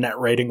 10.1 net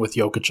rating with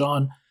Jokić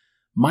on,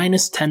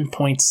 minus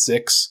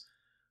 10.6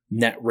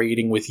 net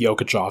rating with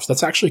Jokić off.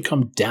 That's actually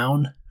come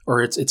down,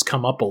 or it's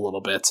come up a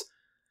little bit,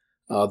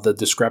 the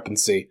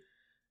discrepancy.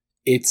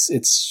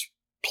 It's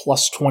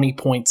plus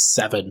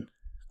 20.7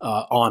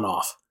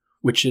 on-off,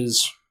 which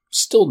is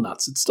still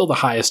nuts. It's still the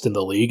highest in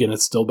the league, and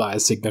it's still by a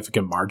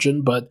significant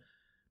margin, but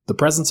the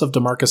presence of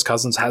DeMarcus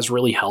Cousins has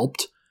really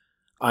helped.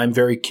 I'm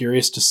very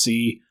curious to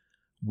see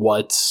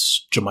what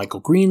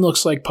JaMychal Green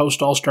looks like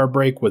post-All-Star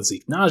break, what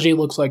Zeke Nnaji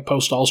looks like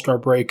post-All-Star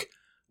break,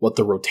 what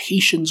the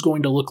rotation's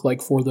going to look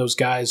like for those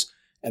guys,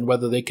 and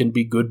whether they can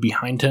be good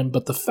behind him.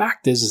 But the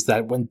fact is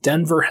that when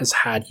Denver has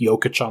had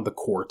Jokić on the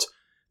court,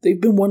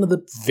 they've been one of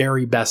the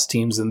very best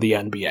teams in the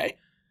NBA.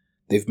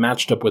 They've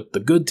matched up with the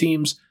good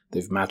teams,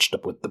 they've matched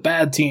up with the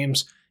bad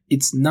teams.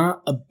 It's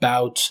not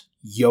about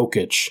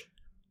Jokić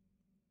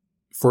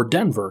for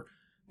Denver,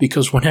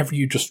 because whenever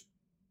you just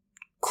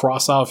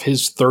cross off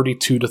his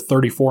 32 to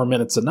 34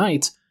 minutes a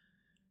night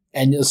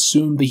and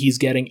assume that he's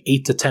getting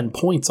 8 to 10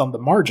 points on the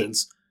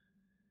margins,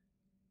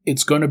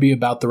 it's going to be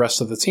about the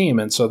rest of the team.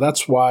 And so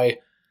that's why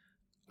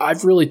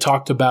I've really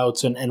talked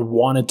about and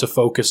wanted to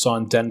focus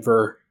on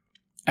Denver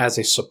as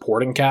a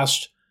supporting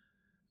cast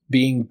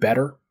being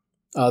better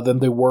than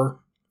they were,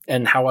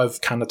 and how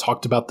I've kind of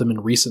talked about them in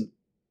recent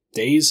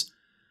days,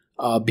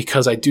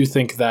 because I do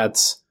think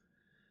that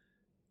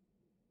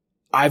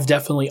I've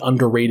definitely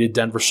underrated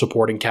Denver's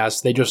supporting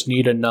cast. They just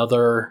need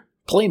another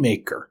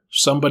playmaker,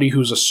 somebody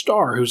who's a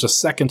star, who's a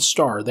second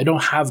star. They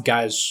don't have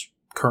guys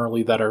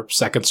currently that are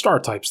second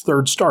star types,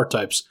 third star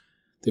types.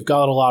 They've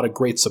got a lot of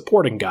great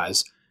supporting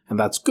guys, and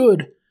that's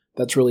good.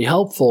 That's really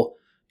helpful.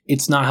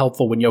 It's not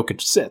helpful when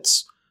Jokić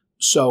sits.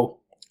 So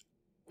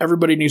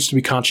everybody needs to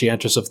be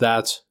conscientious of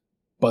that,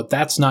 but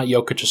that's not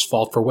Jokic's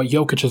fault. For what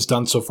Jokić has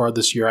done so far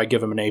this year, I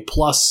give him an A+.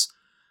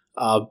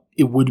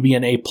 It would be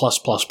an A+++,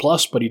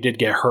 but he did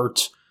get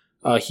hurt.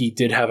 He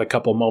did have a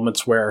couple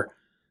moments where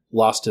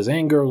lost his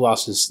anger,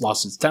 lost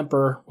his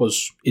temper,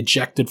 was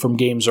ejected from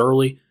games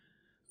early.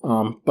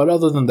 But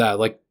other than that,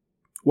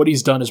 what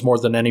he's done is more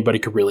than anybody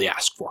could really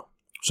ask for.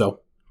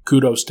 So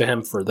kudos to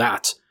him for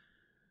that.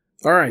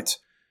 All right.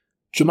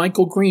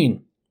 JaMychal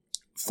Green,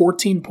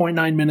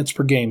 14.9 minutes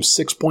per game,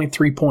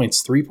 6.3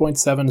 points,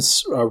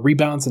 3.7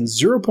 rebounds, and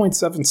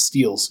 0.7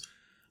 steals.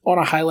 I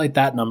want to highlight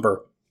that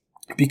number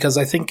because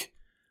I think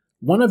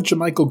one of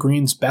JaMychal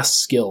Green's best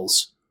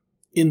skills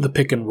in the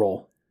pick and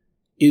roll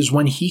is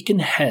when he can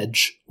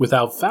hedge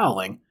without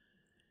fouling.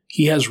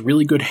 He has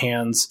really good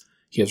hands,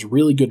 he has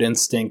really good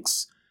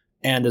instincts,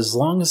 and as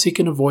long as he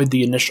can avoid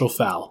the initial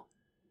foul,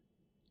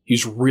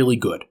 he's really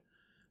good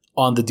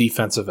on the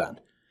defensive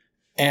end.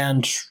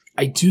 And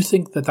I do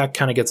think that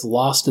kind of gets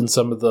lost in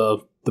some of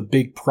the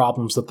big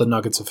problems that the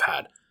Nuggets have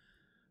had.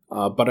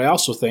 But I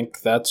also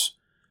think that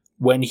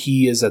when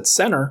he is at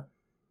center,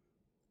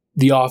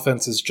 the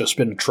offense has just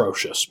been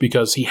atrocious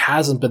because he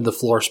hasn't been the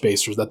floor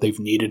spacer that they've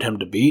needed him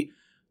to be,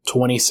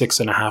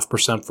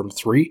 26.5% from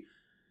three.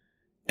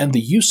 And the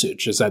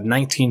usage is at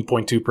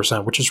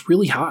 19.2%, which is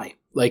really high.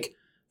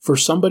 For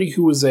somebody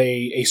who is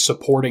a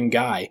supporting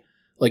guy,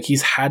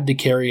 he's had to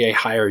carry a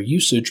higher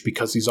usage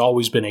because he's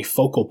always been a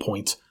focal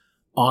point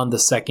on the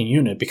second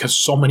unit, because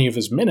so many of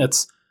his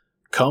minutes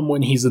come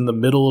when he's in the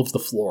middle of the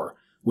floor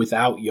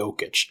without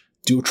Jokić,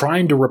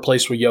 trying to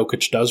replace what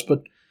Jokić does,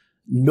 but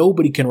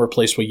nobody can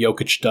replace what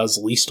Jokić does,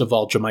 least of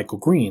all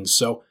JaMychal Green.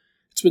 So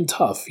it's been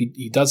tough.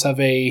 He does have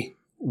a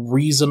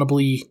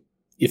reasonably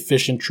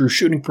efficient true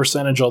shooting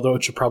percentage, although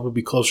it should probably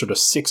be closer to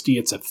 60.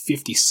 It's at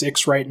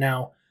 56 right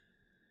now.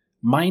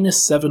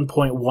 Minus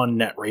 7.1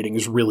 net rating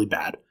is really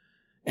bad.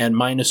 And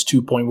minus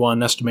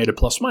 2.1 estimated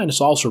plus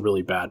minus also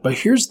really bad. But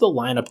here's the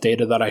lineup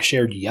data that I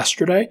shared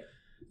yesterday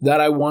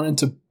that I wanted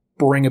to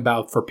bring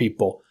about for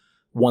people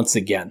once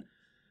again.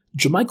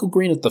 JaMychal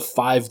Green at the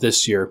 5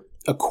 this year.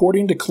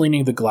 According to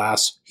Cleaning the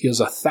Glass, he has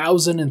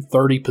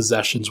 1,030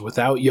 possessions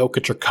without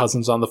Jokić or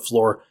Cousins on the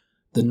floor.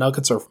 The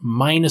Nuggets are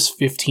minus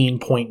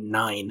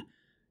 15.9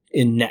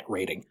 in net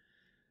rating.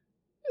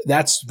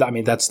 That's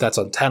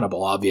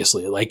untenable,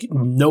 obviously. Like,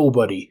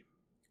 nobody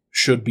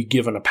should be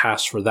given a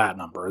pass for that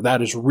number.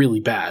 That is really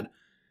bad.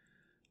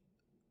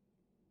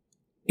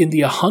 In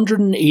the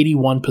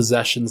 181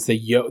 possessions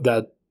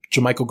that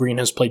JaMychal Green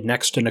has played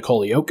next to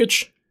Nikola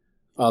Jokić,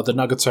 the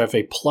Nuggets have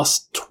a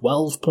plus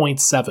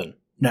 12.7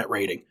 net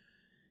rating.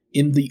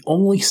 In the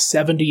only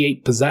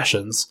 78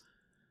 possessions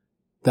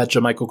that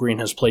JaMychal Green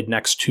has played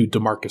next to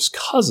DeMarcus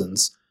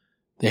Cousins,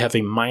 they have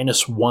a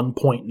minus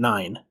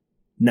 1.9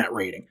 net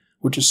rating,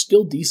 which is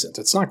still decent.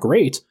 It's not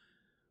great,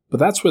 but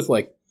that's with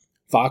like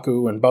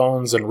Facu and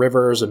Bones and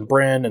Rivers and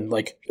Bryn, and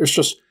like there's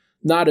just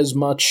not as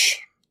much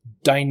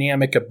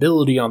dynamic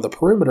ability on the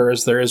perimeter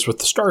as there is with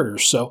the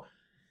starters. So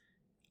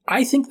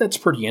I think that's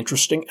pretty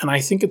interesting, and I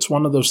think it's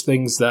one of those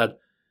things that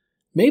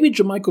maybe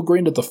JaMychal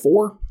Green at the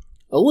 4,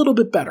 a little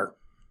bit better.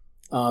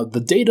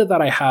 The data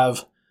that I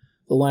have,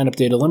 the lineup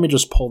data, let me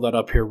just pull that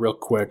up here real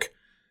quick,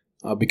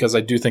 because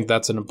I do think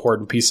that's an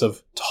important piece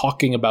of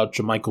talking about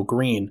JaMychal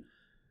Green.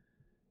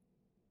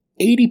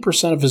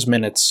 80% of his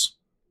minutes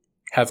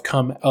have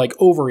come, like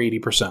over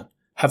 80%,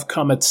 have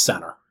come at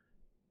center.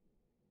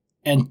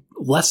 And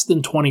less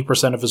than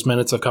 20% of his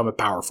minutes have come at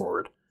power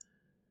forward.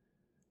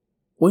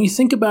 When you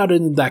think about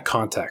it in that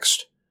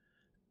context,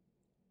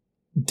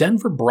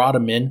 Denver brought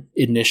him in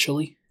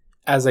initially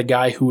as a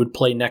guy who would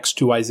play next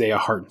to Isaiah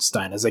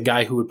Hartenstein, as a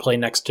guy who would play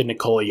next to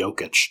Nikola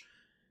Jokić.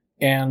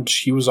 And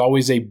he was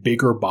always a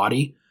bigger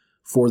body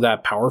for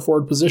that power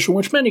forward position,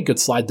 which many could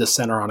slide to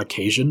center on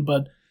occasion,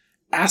 but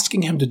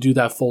asking him to do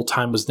that full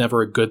time was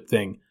never a good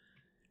thing.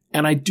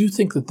 And I do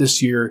think that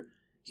this year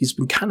he's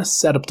been kind of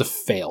set up to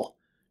fail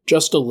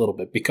just a little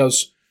bit,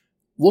 because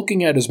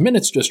looking at his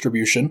minutes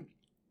distribution,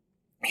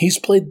 he's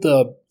played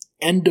the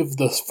end of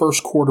the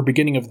first quarter,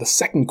 beginning of the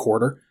second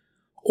quarter,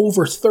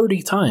 over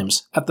 30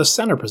 times at the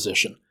center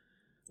position,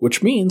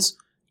 which means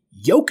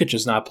Jokić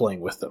is not playing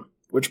with them,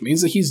 which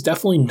means that he's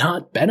definitely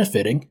not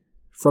benefiting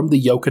from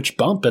the Jokić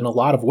bump in a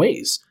lot of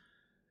ways.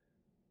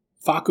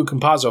 Facu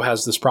Campazzo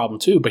has this problem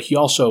too, but he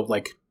also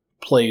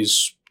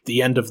plays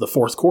the end of the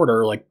fourth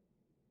quarter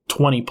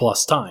 20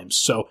 plus times,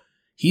 so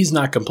he's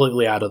not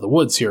completely out of the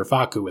woods here.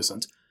 Facu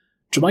isn't.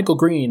 JaMychal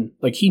Green,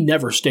 he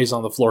never stays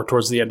on the floor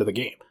towards the end of the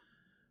game.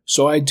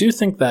 So I do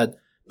think that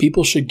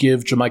people should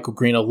give JaMychal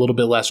Green a little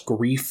bit less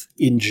grief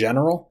in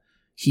general.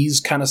 He's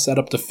kind of set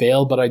up to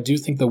fail, but I do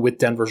think that with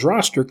Denver's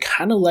roster,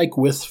 kind of like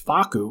with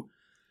Facu,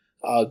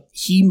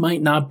 he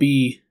might not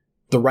be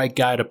the right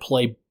guy to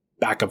play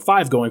backup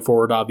 5 going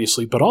forward,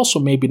 obviously, but also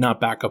maybe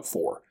not backup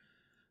 4.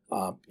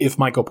 If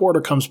Michael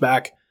Porter comes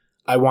back,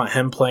 I want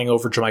him playing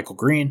over JaMychal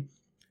Green.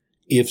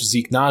 If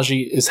Zeke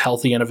Nnaji is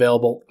healthy and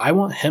available, I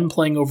want him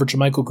playing over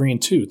JaMychal Green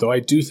too, though I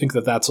do think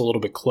that that's a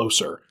little bit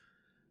closer.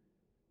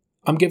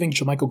 I'm giving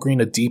JaMychal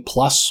Green a D+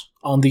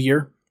 on the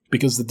year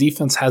because the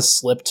defense has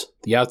slipped.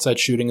 The outside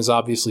shooting has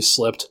obviously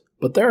slipped,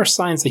 but there are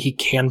signs that he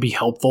can be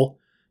helpful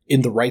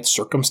in the right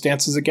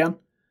circumstances again.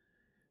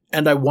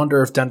 And I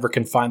wonder if Denver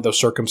can find those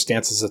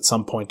circumstances at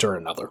some point or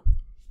another.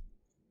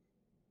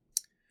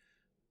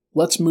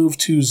 Let's move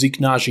to Zeke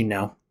Nnaji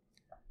now.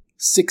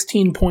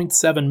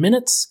 16.7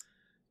 minutes,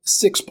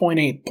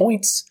 6.8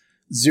 points,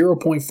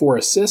 0.4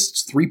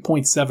 assists,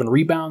 3.7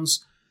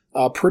 rebounds.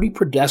 Pretty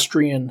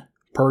pedestrian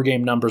per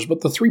game numbers,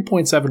 but the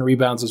 3.7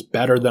 rebounds is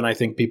better than I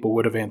think people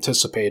would have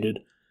anticipated.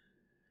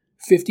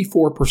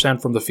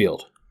 54% from the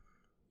field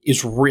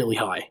is really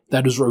high.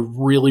 That is a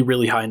really,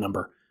 really high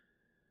number.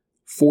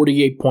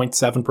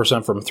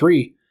 48.7% from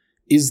 3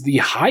 is the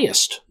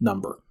highest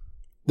number.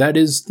 That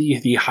is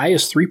the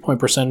highest 3-point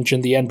percentage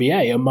in the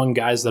NBA among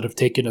guys that have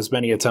taken as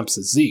many attempts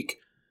as Zeke.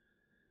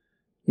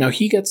 Now,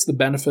 he gets the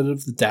benefit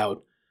of the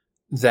doubt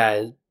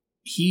that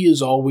he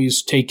is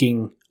always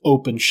taking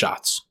open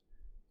shots.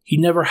 He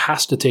never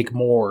has to take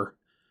more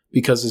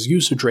because his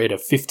usage rate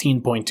of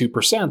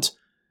 15.2%,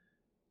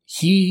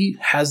 he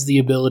has the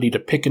ability to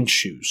pick and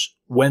choose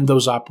when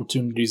those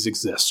opportunities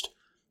exist.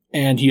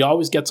 And he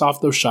always gets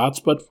off those shots,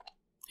 but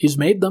he's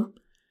made them.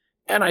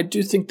 And I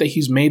do think that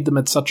he's made them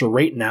at such a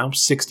rate now,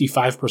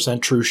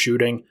 65% true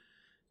shooting,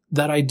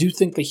 that I do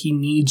think that he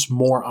needs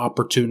more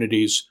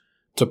opportunities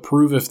to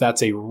prove if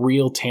that's a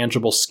real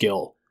tangible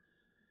skill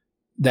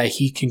that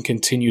he can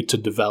continue to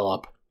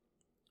develop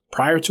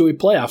prior to a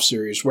playoff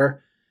series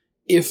where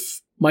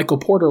if Michael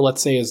Porter,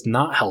 let's say, is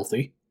not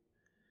healthy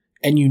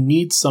and you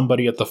need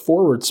somebody at the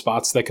forward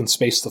spots that can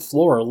space the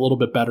floor a little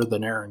bit better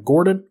than Aaron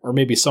Gordon, or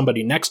maybe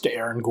somebody next to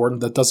Aaron Gordon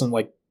that doesn't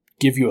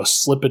give you a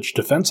slippage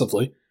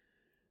defensively,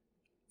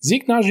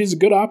 Zeke Nnaji is a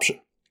good option.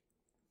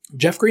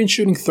 Jeff Green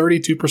shooting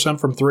 32%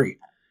 from three.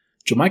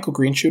 JaMychal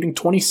Green shooting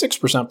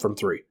 26% from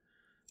three.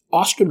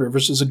 Austin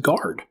Rivers is a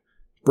guard.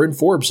 Bryn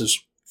Forbes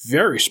is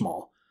very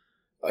small.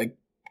 Like,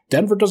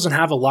 Denver doesn't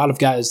have a lot of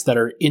guys that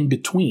are in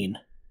between.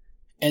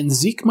 And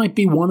Zeke might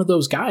be one of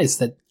those guys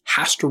that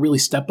has to really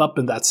step up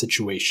in that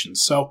situation.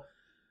 So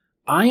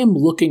I am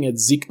looking at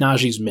Zeke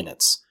Nnaji's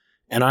minutes,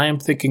 and I am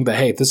thinking that,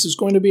 hey, this is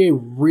going to be a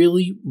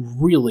really,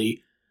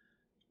 really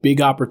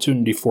big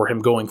opportunity for him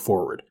going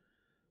forward.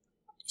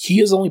 He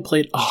has only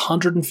played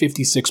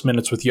 156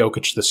 minutes with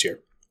Jokić this year,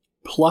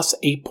 plus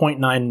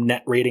 8.9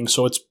 net rating,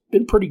 so it's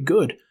been pretty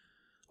good.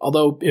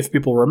 Although, if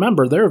people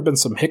remember, there have been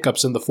some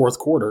hiccups in the fourth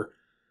quarter.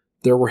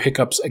 There were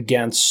hiccups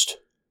against,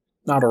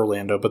 not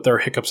Orlando, but there were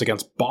hiccups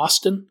against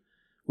Boston,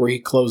 where he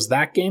closed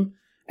that game,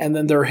 and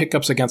then there are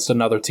hiccups against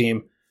another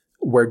team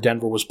where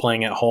Denver was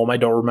playing at home. I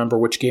don't remember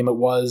which game it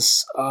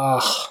was.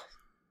 I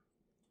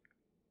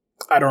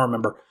don't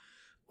remember.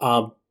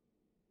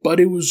 But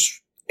it was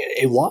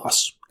a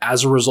loss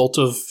as a result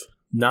of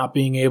not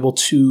being able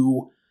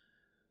to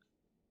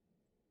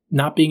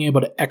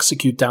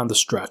execute down the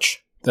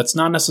stretch. That's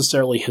not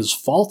necessarily his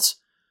fault,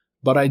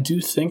 but I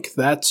do think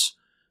that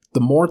the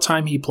more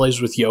time he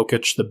plays with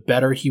Jokić, the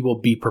better he will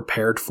be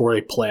prepared for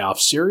a playoff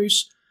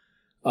series.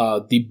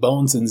 The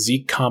Bones and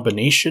Zeke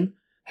combination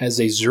has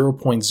a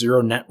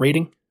 0.0 net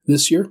rating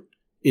this year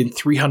in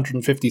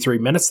 353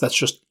 minutes. That's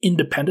just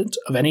independent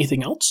of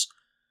anything else.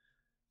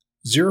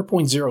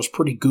 0.0 is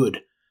pretty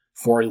good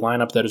for a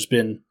lineup that has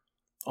been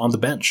on the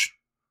bench,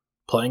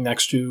 playing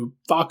next to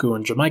Facu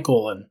and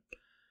JaMychal and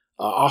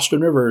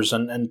Austin Rivers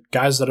and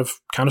guys that have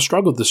kind of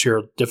struggled this year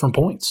at different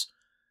points.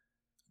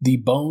 The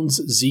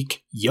Bones,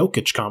 Zeke,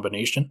 Jokić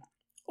combination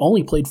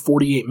only played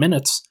 48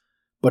 minutes,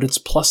 but it's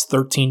plus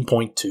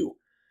 13.2.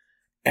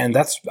 And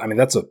that's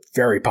a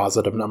very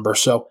positive number.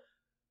 So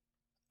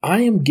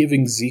I am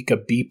giving Zeke a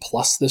B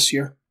plus this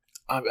year,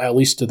 at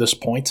least to this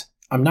point.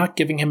 I'm not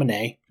giving him an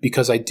A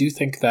because I do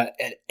think that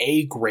an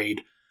A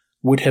grade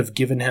would have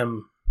given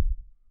him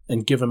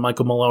and given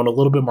Michael Malone a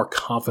little bit more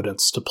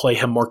confidence to play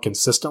him more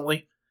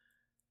consistently.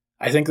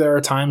 I think there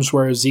are times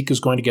where Zeke is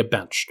going to get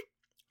benched.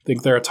 I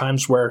think there are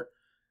times where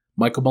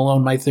Michael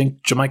Malone might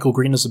think JaMychal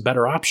Green is a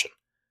better option.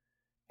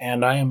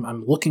 And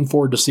I'm looking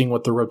forward to seeing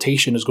what the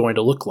rotation is going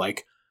to look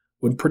like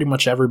when pretty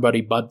much everybody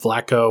but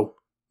Vlatko,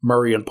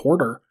 Murray, and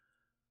Porter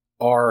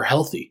are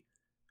healthy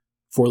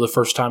for the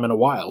first time in a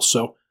while.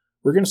 So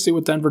we're going to see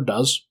what Denver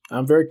does.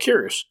 I'm very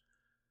curious.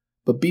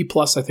 But B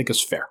plus I think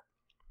is fair.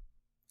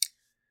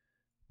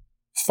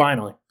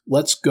 Finally,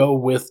 let's go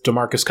with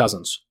DeMarcus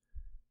Cousins,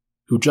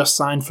 who just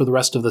signed for the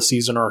rest of the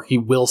season, or he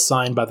will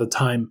sign by the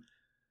time,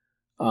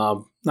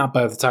 not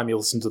by the time you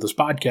listen to this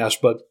podcast,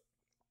 but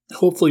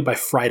hopefully by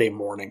Friday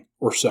morning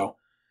or so.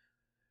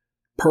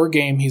 Per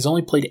game, he's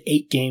only played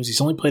 8 games.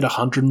 He's only played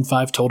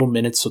 105 total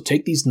minutes, so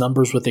take these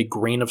numbers with a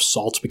grain of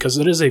salt because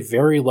it is a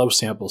very low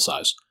sample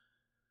size.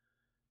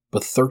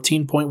 But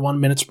 13.1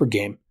 minutes per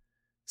game,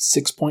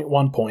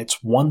 6.1 points,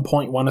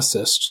 1.1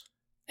 assists,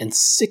 and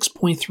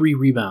 6.3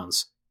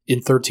 rebounds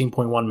in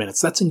 13.1 minutes.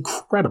 That's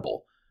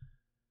incredible.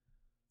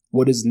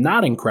 What is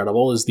not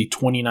incredible is the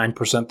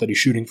 29% that he's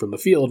shooting from the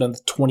field and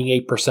the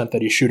 28%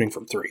 that he's shooting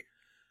from three.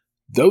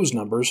 Those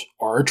numbers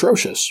are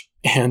atrocious,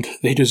 and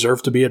they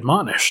deserve to be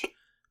admonished,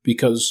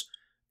 because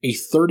a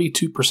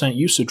 32%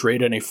 usage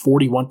rate and a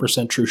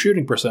 41% true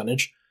shooting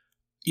percentage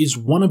is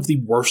one of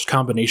the worst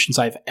combinations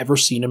I've ever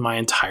seen in my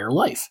entire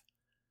life.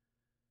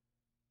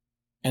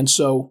 And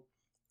so,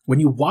 when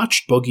you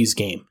watch Boogie's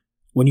game,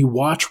 when you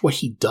watch what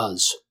he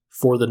does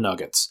for the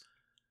Nuggets,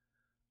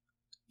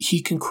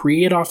 he can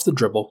create off the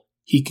dribble,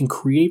 he can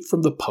create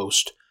from the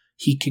post,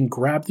 he can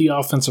grab the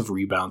offensive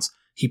rebounds,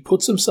 he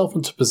puts himself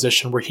into a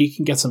position where he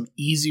can get some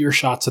easier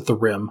shots at the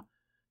rim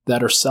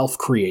that are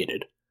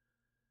self-created.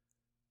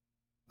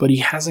 But he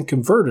hasn't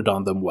converted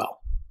on them well.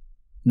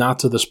 Not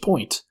to this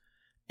point.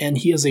 And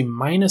he has a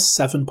minus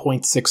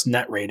 7.6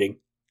 net rating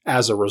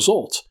as a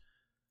result.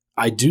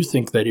 I do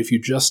think that if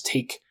you just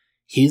take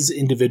his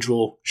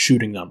individual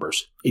shooting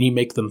numbers and you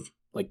make them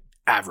like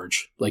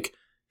average, like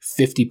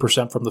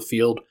 50% from the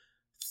field,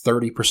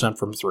 30%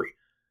 from three,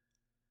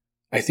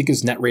 I think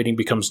his net rating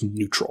becomes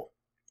neutral.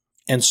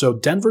 And so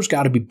Denver's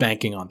got to be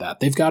banking on that.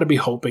 They've got to be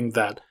hoping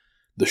that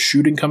the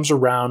shooting comes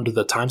around,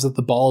 the times that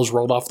the ball is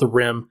rolled off the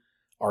rim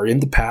are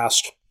in the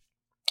past.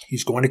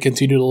 He's going to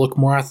continue to look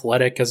more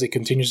athletic as he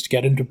continues to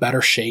get into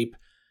better shape.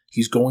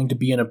 He's going to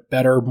be in a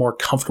better, more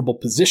comfortable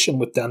position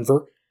with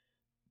Denver,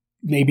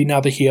 maybe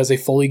now that he has a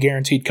fully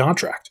guaranteed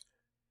contract.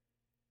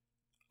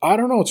 I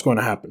don't know what's going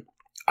to happen.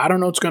 I don't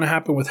know what's going to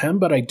happen with him,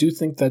 but I do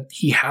think that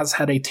he has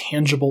had a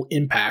tangible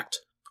impact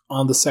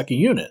on the second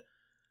unit.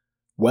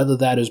 Whether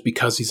that is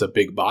because he's a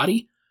big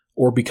body,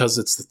 or because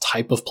it's the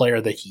type of player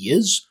that he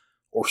is,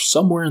 or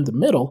somewhere in the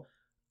middle,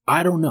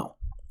 I don't know.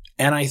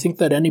 And I think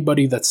that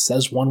anybody that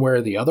says one way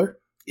or the other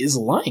is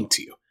lying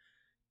to you.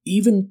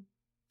 Even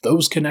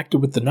those connected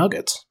with the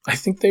Nuggets, I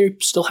think they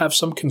still have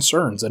some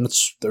concerns, and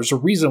there's a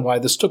reason why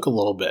this took a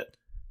little bit.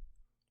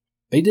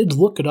 They did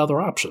look at other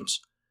options.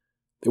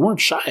 They weren't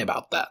shy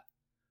about that.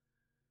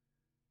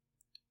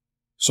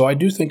 So I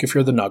do think if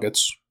you're the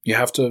Nuggets, you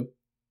have to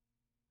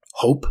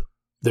hope.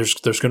 There's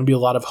going to be a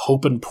lot of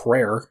hope and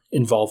prayer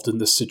involved in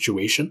this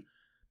situation.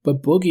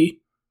 But Boogie,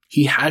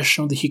 he has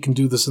shown that he can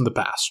do this in the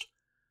past.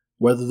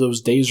 Whether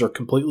those days are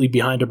completely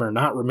behind him or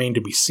not remain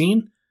to be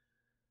seen.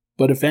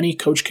 But if any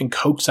coach can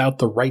coax out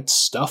the right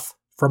stuff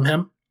from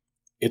him,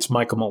 it's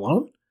Michael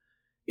Malone.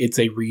 It's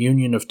a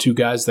reunion of two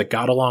guys that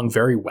got along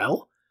very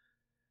well.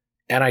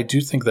 And I do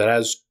think that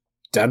as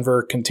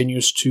Denver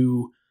continues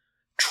to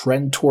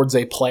trend towards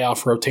a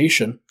playoff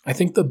rotation, I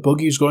think the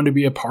Boogie is going to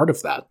be a part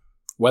of that.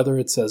 Whether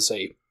it's as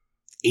a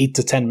 8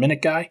 to 10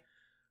 minute guy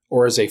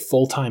or as a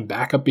full-time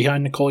backup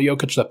behind Nikola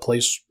Jokić that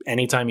plays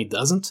anytime he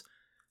doesn't,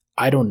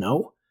 I don't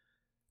know.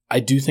 I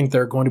do think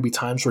there are going to be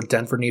times where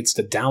Denver needs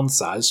to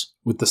downsize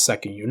with the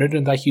second unit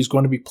and that he's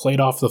going to be played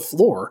off the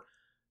floor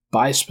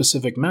by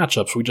specific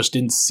matchups. We just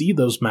didn't see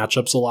those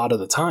matchups a lot of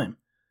the time.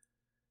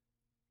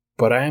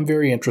 But I am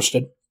very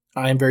interested.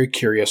 I am very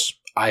curious.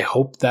 I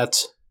hope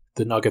that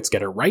the Nuggets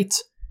get it right,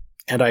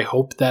 and I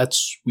hope that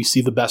we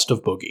see the best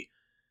of Boogie.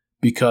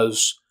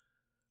 Because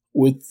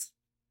with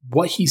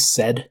what he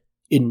said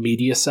in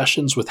media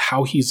sessions, with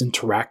how he's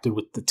interacted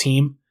with the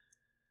team,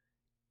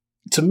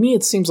 to me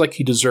it seems like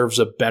he deserves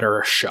a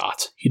better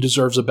shot. He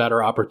deserves a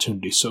better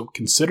opportunity. So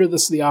consider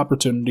this the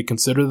opportunity,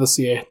 consider this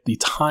the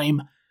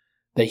time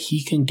that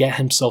he can get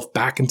himself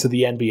back into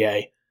the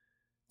NBA,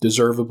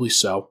 deservedly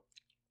so.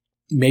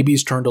 Maybe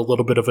he's turned a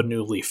little bit of a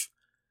new leaf.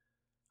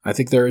 I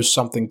think there is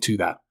something to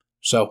that.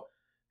 So,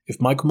 if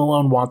Michael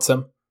Malone wants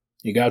him,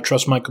 you gotta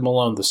trust Michael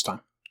Malone this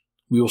time.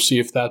 We will see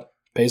if that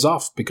pays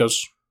off,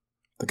 because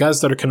the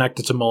guys that are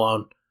connected to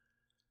Malone,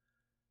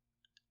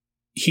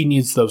 he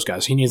needs those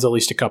guys. He needs at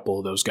least a couple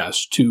of those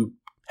guys to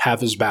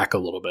have his back a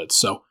little bit.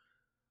 So,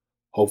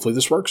 hopefully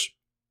this works.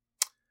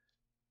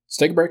 Let's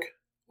take a break.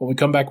 When we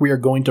come back, we are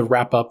going to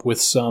wrap up with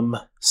some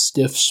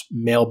Stiffs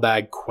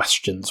mailbag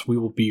questions. We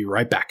will be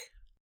right back.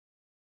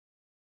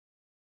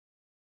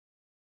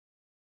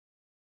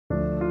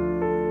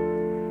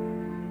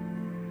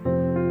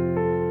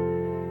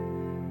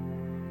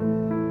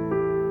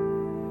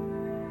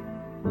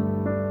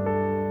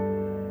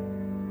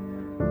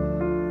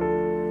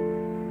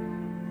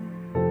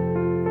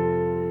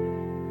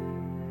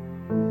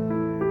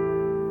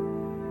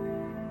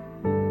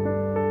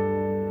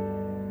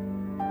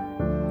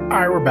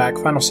 All right, we're back.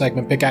 Final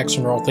segment, Big Axe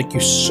and Roll. Thank you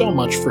so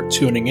much for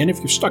tuning in. If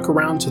you've stuck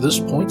around to this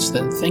point,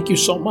 then thank you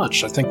so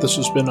much. I think this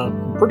has been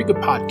a pretty good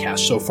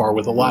podcast so far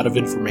with a lot of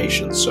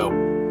information. So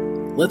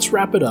let's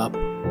wrap it up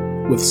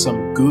with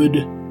some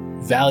good,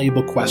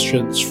 valuable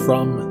questions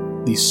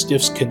from the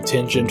Stiffs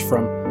contingent,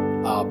 from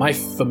my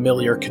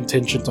familiar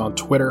contingent on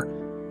Twitter.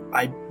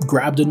 I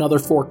grabbed another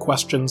 4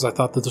 questions. I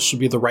thought that this would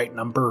be the right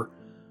number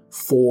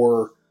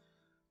for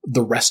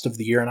the rest of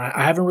the year, and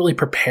I haven't really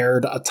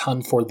prepared a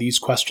ton for these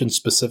questions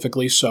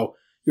specifically, so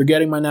you're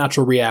getting my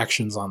natural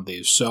reactions on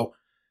these. So,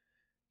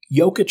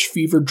 Jokić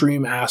Fever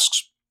Dream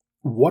asks,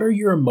 what are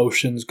your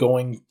emotions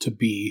going to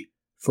be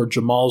for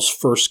Jamal's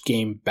first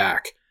game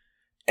back?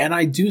 And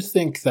I do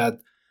think that,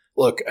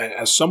 look,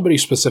 as somebody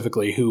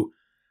specifically who,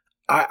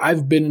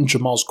 I've been in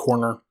Jamal's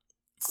corner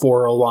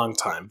for a long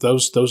time.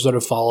 Those that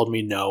have followed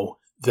me know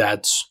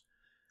that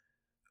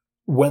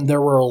when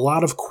there were a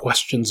lot of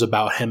questions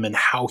about him and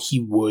how he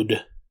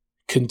would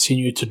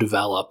continue to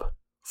develop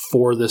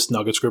for this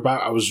Nuggets group,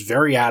 I was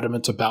very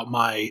adamant about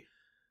my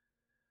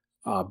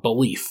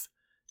belief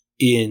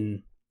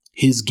in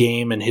his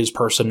game and his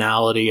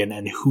personality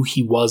and who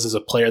he was as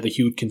a player, that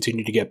he would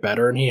continue to get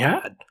better, and he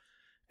had.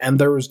 And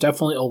there was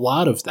definitely a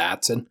lot of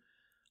that, and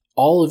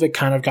all of it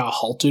kind of got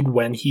halted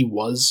when he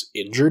was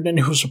injured, and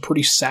it was a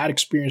pretty sad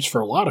experience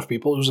for a lot of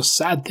people. It was a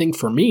sad thing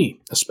for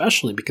me,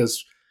 especially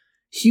because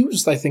he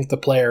was, I think, the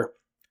player,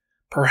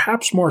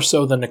 perhaps more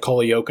so than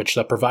Nikola Jokić,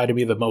 that provided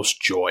me the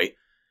most joy.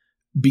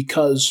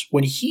 Because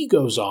when he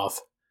goes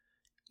off,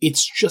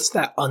 it's just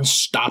that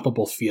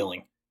unstoppable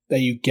feeling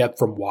that you get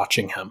from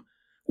watching him.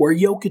 Where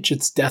Jokić,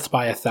 it's death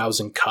by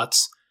 1,000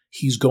 cuts.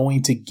 He's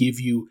going to give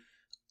you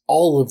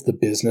all of the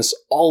business,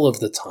 all of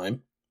the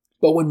time.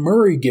 But when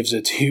Murray gives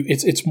it to you,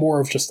 it's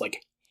more of just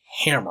like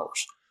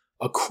hammers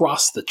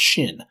across the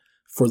chin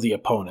for the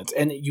opponent.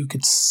 And you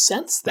could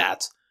sense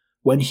that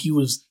when he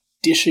was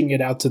dishing it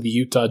out to the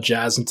Utah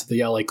Jazz and to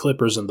the LA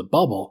Clippers in the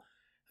bubble.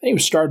 And he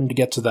was starting to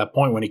get to that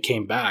point when he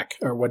came back,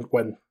 or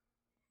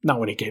not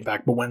when he came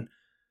back, but when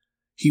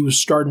he was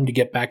starting to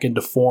get back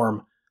into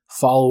form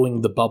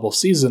following the bubble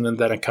season, and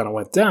then it kind of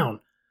went down.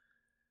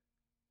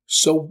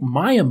 So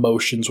my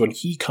emotions when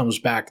he comes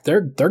back,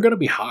 they're going to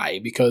be high,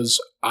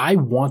 because I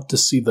want to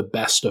see the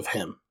best of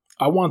him.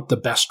 I want the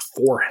best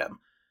for him,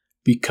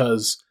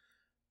 because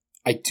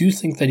I do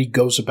think that he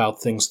goes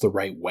about things the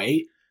right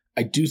way.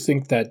 I do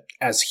think that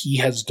as he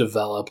has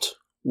developed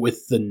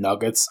with the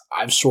Nuggets,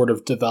 I've sort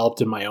of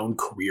developed in my own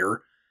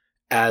career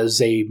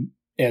as a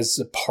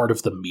part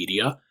of the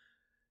media.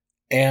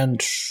 And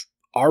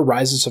our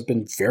rises have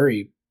been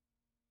very,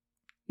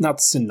 not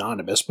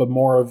synonymous, but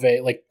more of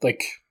a, like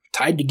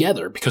tied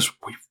together, because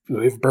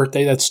we have a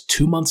birthday that's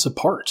 2 months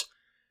apart.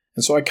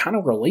 And so I kind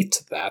of relate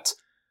to that.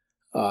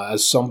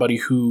 as somebody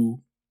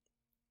who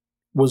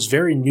was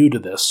very new to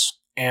this,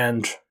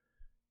 and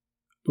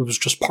it was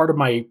just part of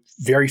my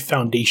very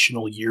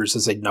foundational years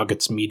as a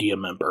Nuggets media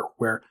member,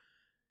 where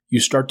you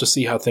start to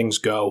see how things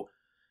go.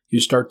 You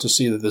start to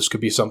see that this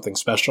could be something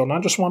special, and I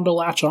just wanted to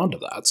latch onto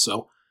that.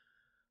 So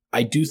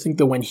I do think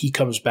that when he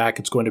comes back,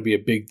 it's going to be a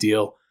big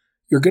deal.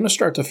 You're going to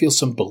start to feel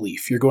some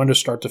belief. You're going to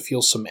start to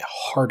feel some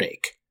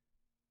heartache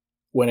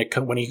when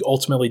he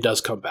ultimately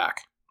does come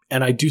back.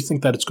 And I do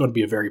think that it's going to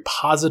be a very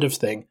positive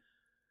thing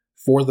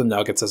for the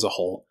Nuggets as a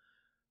whole.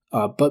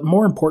 But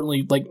more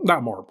importantly,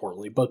 not more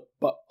importantly, but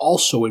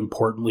also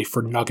importantly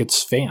for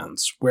Nuggets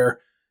fans,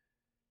 where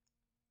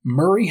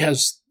Murray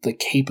has the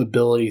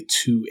capability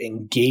to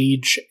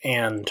engage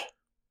and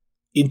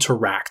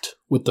interact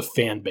with the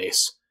fan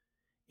base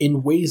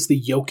in ways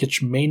that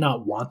Jokić may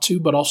not want to,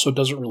 but also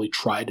doesn't really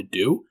try to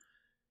do.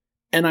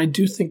 And I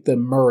do think that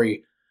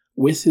Murray,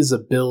 with his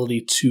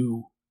ability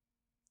to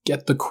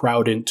get the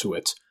crowd into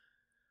it,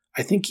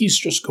 I think he's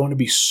just going to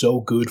be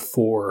so good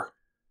for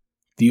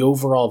the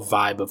overall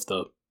vibe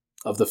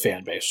of the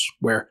fan base,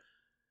 where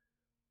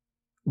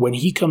when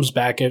he comes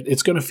back,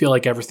 it's going to feel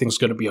like everything's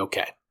going to be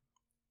okay.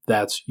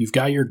 That you've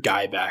got your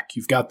guy back.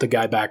 You've got the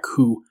guy back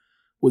who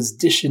was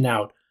dishing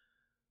out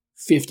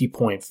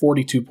 50-point,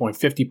 42-point,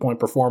 50-point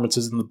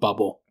performances in the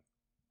bubble.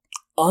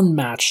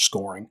 Unmatched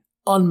scoring,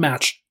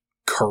 unmatched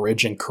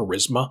courage and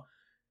charisma.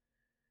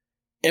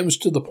 It was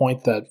to the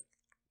point that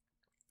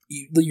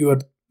you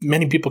had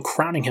many people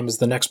crowning him as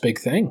the next big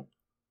thing.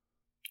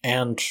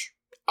 And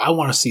I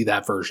want to see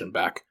that version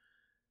back.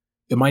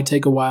 It might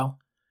take a while.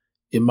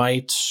 It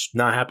might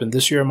not happen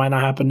this year. It might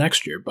not happen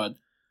next year. But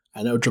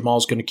I know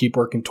Jamal's going to keep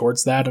working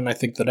towards that. And I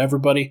think that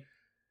everybody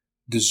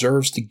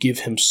deserves to give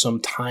him some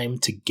time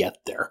to get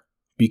there.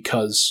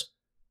 Because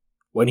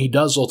when he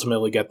does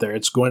ultimately get there,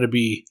 it's going to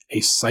be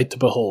a sight to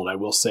behold. I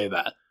will say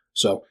that.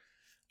 So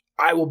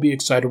I will be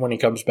excited when he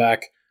comes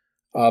back.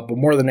 But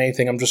more than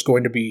anything, I'm just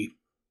going to be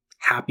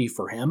happy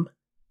for him.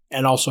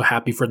 And also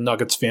happy for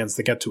Nuggets fans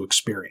that get to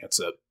experience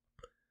it.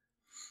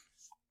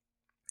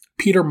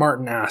 Peter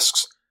Martin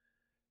asks,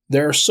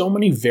 there are so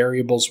many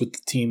variables with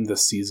the team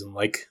this season,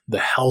 like the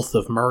health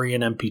of Murray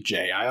and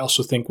MPJ. I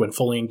also think when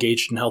fully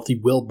engaged and healthy,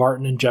 Will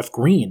Barton and Jeff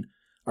Green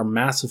are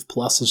massive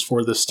pluses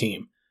for this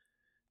team.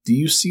 Do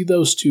you see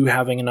those two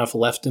having enough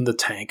left in the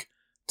tank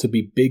to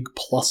be big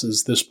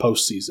pluses this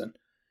postseason?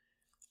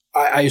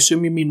 I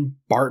assume you mean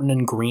Barton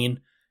and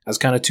Green as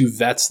kind of two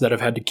vets that have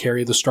had to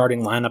carry the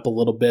starting lineup a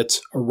little bit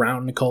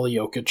around Nikola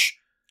Jokić.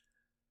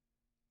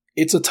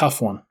 It's a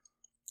tough one.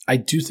 I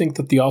do think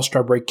that the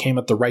All-Star break came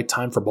at the right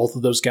time for both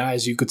of those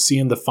guys. You could see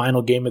in the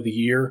final game of the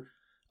year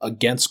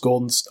against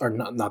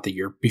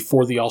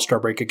before the All-Star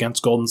break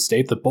against Golden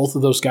State, that both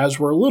of those guys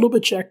were a little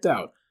bit checked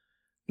out.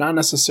 Not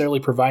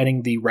necessarily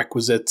providing the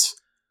requisite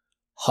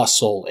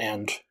hustle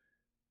and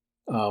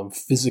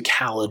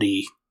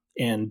physicality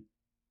and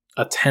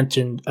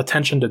attention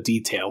to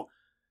detail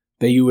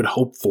that you would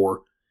hope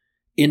for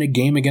in a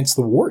game against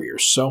the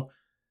Warriors. So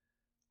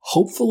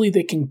hopefully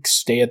they can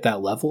stay at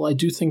that level. I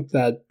do think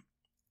that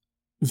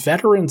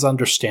veterans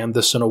understand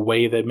this in a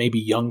way that maybe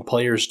young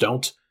players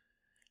don't,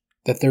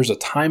 that there's a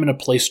time and a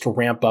place to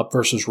ramp up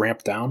versus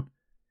ramp down.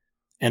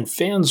 And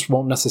fans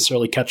won't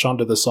necessarily catch on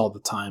to this all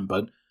the time,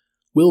 but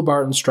Will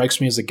Barton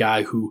strikes me as a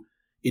guy who,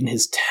 in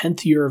his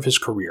 10th year of his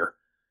career,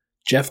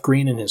 Jeff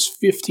Green in his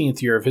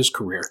 15th year of his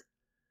career,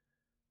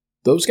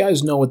 those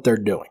guys know what they're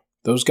doing.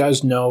 Those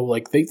guys know,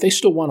 they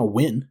still want to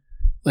win.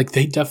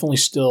 They definitely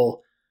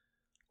still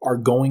are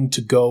going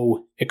to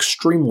go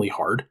extremely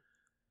hard.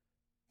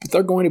 But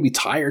they're going to be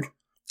tired.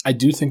 I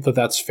do think that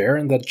that's fair,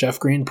 and that Jeff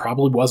Green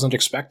probably wasn't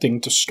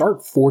expecting to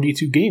start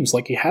 42 games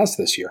like he has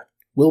this year.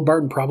 Will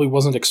Barton probably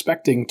wasn't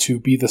expecting to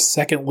be the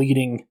second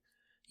leading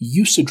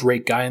usage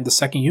rate guy in the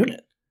second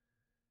unit.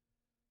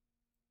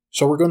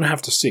 So we're going to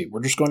have to see.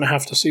 We're just going to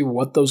have to see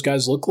what those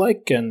guys look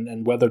like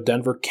and whether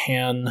Denver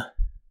can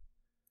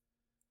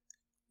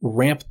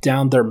ramp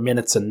down their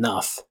minutes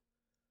enough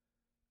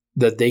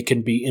that they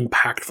can be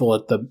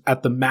impactful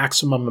at the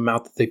maximum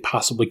amount that they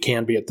possibly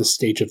can be at this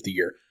stage of the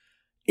year.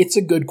 It's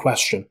a good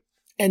question,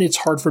 and it's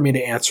hard for me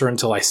to answer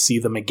until I see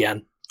them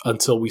again,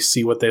 until we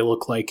see what they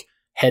look like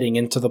heading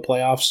into the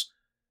playoffs.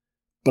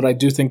 But I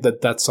do think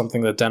that that's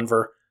something that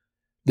Denver,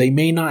 they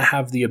may not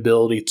have the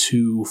ability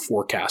to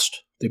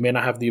forecast. They may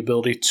not have the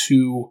ability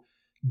to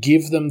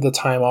give them the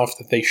time off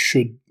that they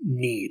should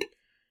need.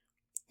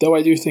 Though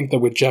I do think that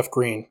with Jeff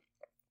Green,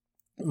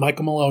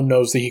 Michael Malone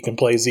knows that he can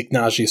play Zeke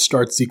Nnaji,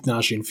 start Zeke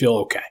Nnaji, and feel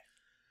okay.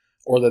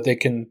 Or that they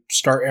can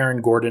start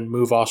Aaron Gordon,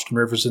 move Austin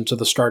Rivers into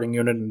the starting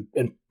unit,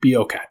 and be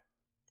okay.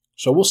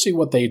 So we'll see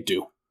what they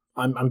do.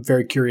 I'm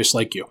very curious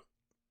like you.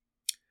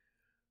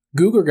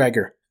 Googer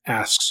Geiger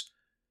asks,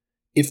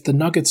 if the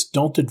Nuggets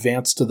don't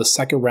advance to the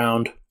second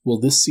round, will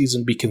this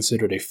season be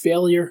considered a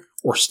failure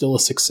or still a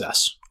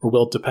success? Or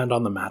will it depend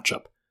on the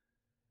matchup?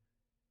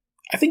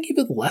 I think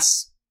even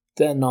less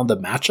than on the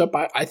matchup.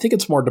 I think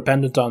it's more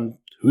dependent on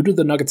who do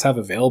the Nuggets have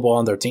available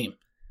on their team.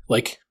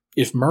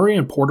 If Murray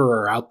and Porter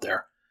are out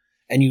there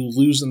and you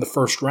lose in the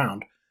first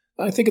round,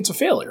 I think it's a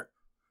failure.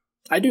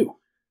 I do.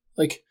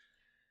 Like,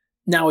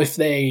 now if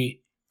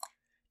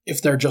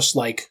they're just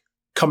like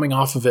coming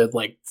off of it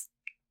like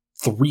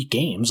 3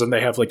 games and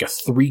they have like a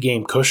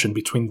 3-game cushion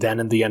between then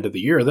and the end of the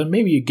year, then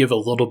maybe you give a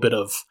little bit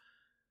of,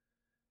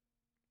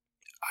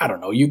 I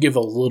don't know, you give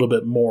a little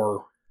bit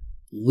more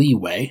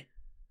leeway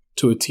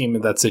to a team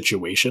in that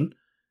situation.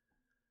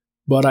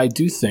 But I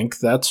do think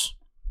that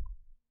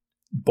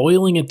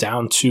boiling it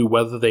down to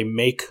whether they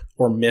make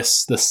or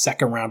miss the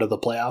second round of the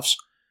playoffs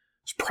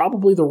is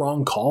probably the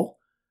wrong call.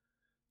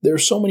 There are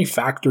so many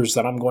factors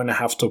that I'm going to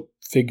have to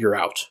figure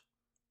out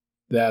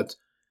that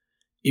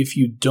if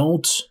you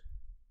don't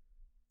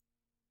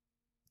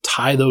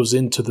tie those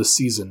into the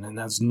season, and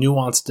as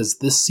nuanced as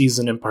this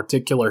season in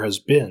particular has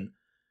been,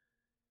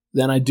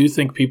 then I do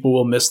think people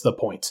will miss the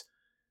point.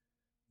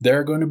 There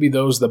are going to be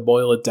those that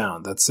boil it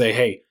down, that say,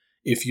 hey,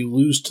 if you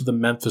lose to the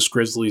Memphis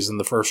Grizzlies in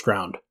the first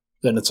round,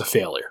 then it's a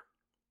failure.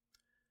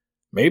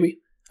 Maybe.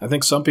 I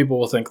think some people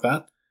will think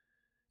that.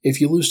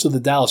 If you lose to the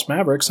Dallas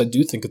Mavericks, I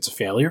do think it's a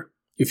failure.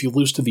 If you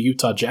lose to the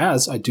Utah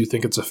Jazz, I do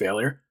think it's a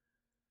failure.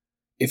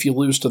 If you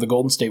lose to the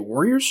Golden State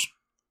Warriors,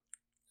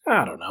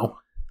 I don't know.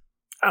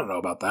 I don't know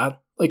about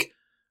that. Like,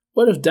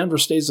 what if Denver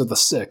stays at the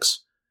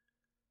 6,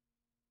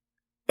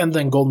 and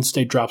then Golden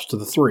State drops to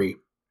the 3,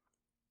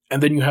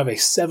 and then you have a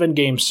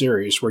 7-game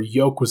series where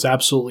Jokić was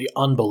absolutely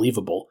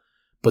unbelievable,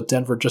 but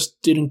Denver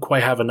just didn't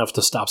quite have enough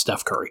to stop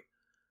Steph Curry?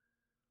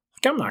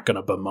 Like, I'm not going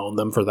to bemoan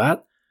them for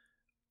that.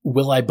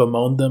 Will I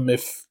bemoan them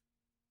if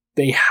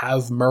they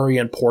have Murray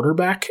and Porter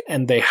back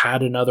and they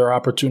had another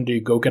opportunity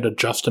to go get a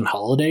Justin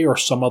Holiday or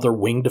some other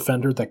wing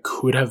defender that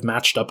could have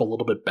matched up a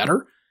little bit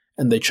better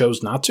and they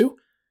chose not to?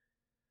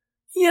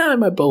 Yeah, I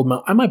might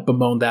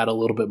bemoan that a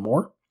little bit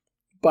more.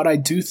 But I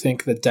do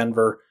think that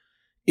Denver,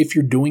 if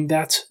you're doing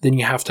that, then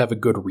you have to have a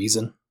good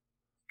reason.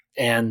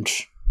 And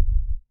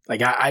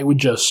like I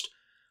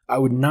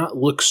would not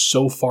look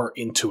so far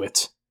into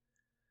it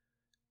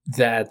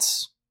that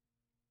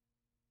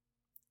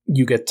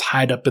you get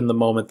tied up in the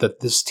moment that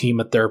this team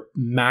at their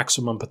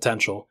maximum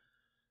potential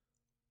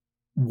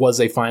was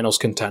a finals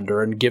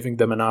contender, and giving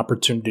them an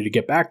opportunity to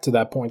get back to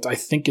that point, I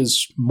think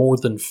is more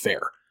than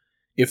fair.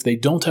 If they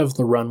don't have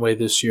the runway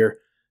this year,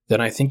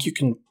 then I think you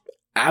can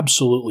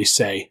absolutely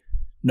say,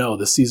 no,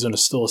 the season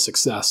is still a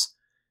success.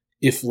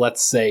 If,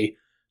 let's say,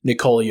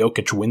 Nikola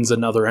Jokić wins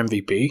another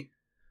MVP,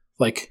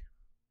 like,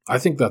 I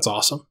think that's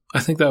awesome.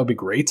 I think that would be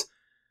great.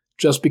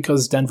 Just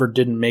because Denver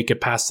didn't make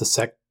it past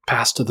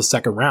to the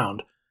second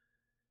round,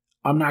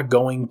 I am not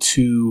going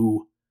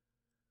to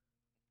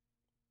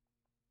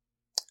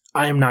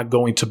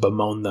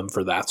bemoan them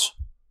for that.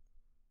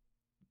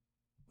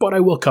 But I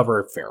will cover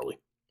it fairly.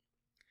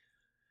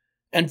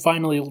 And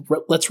finally,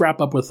 let's wrap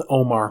up with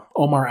Omar.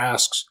 Omar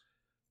asks,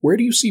 where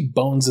do you see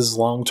Bones'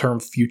 long-term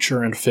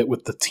future and fit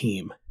with the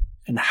team?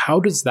 And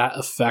how does that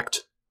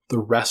affect the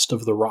rest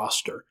of the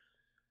roster?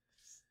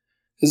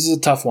 This is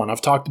a tough one.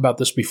 I've talked about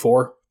this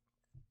before.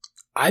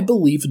 I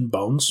believe in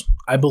Bones.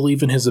 I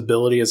believe in his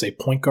ability as a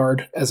point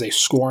guard, as a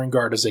scoring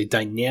guard, as a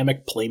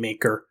dynamic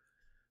playmaker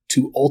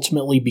to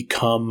ultimately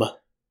become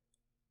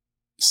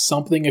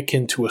something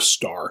akin to a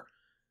star.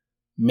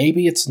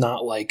 Maybe it's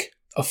not like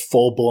a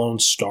full-blown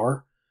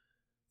star,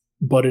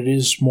 but it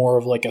is more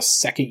of like a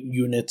second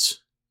unit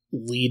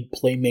lead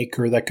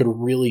playmaker that could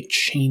really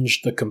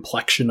change the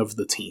complexion of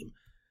the team.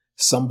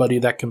 Somebody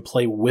that can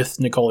play with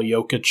Nikola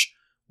Jokić,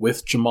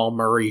 with Jamal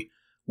Murray,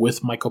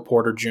 with Michael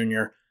Porter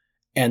Jr.,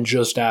 and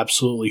just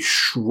absolutely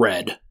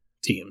shred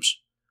teams.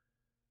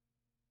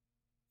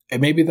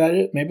 And maybe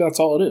that's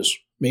all it is.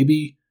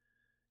 Maybe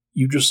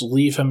you just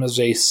leave him as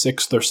a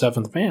 6th or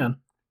 7th man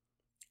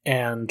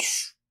and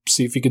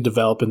see if he could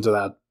develop into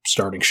that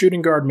starting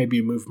shooting guard. Maybe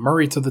you move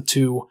Murray to the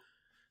 2,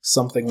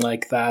 something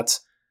like that.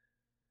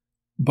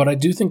 But I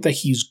do think that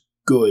he's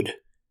good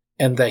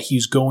and that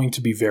he's going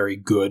to be very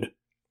good.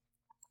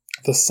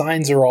 The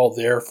signs are all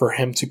there for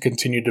him to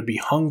continue to be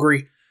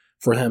hungry,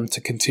 for him to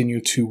continue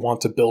to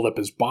want to build up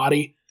his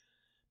body,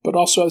 but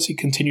also as he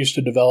continues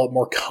to develop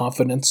more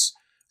confidence,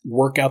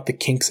 work out the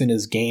kinks in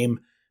his game,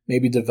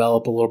 maybe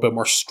develop a little bit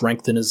more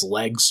strength in his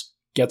legs,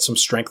 get some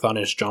strength on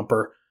his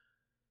jumper.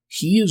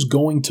 He is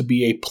going to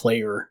be a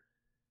player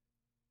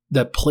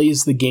that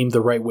plays the game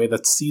the right way,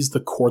 that sees the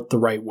court the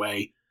right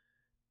way,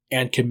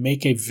 and can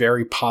make a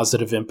very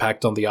positive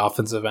impact on the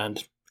offensive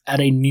end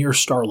at a near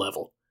star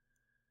level.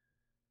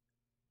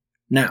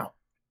 Now,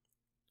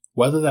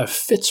 whether that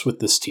fits with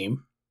this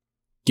team,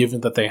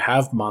 given that they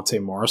have Monte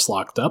Morris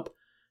locked up,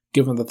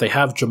 given that they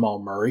have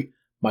Jamal Murray,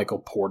 Michael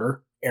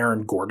Porter,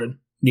 Aaron Gordon,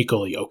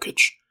 Nikola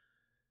Jokić,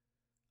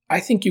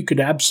 I think you could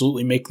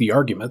absolutely make the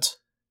argument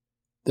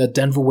that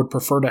Denver would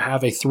prefer to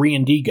have a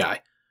 3-and-D guy,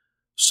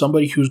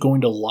 somebody who's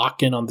going to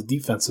lock in on the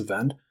defensive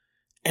end,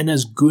 and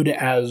as good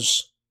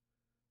as,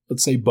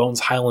 let's say,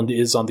 Bones Hyland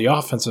is on the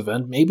offensive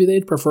end, maybe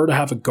they'd prefer to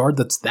have a guard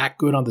that's that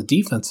good on the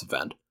defensive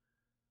end.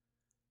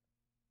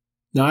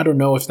 Now, I don't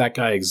know if that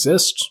guy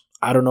exists.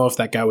 I don't know if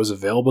that guy was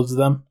available to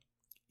them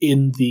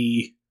in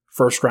the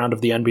first round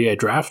of the NBA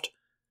draft.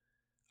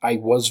 I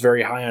was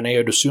very high on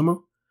Ayo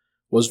Dosunmu,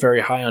 was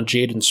very high on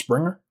Jaden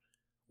Springer,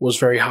 was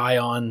very high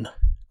on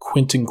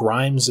Quentin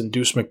Grimes and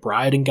Deuce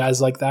McBride and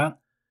guys like that.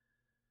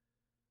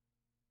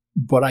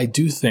 But I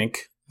do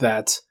think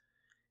that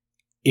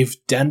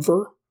if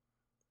Denver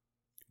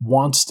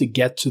wants to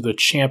get to the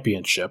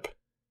championship,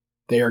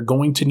 they are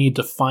going to need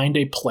to find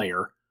a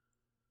player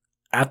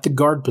at the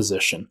guard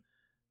position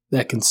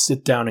that can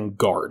sit down and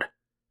guard.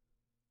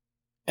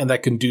 And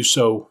that can do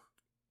so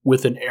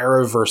with an air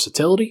of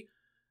versatility,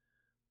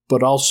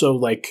 but also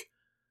like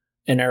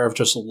an air of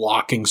just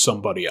locking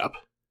somebody up.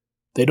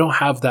 They don't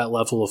have that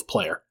level of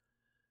player.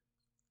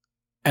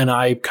 And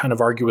I kind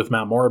of argue with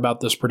Matt Moore about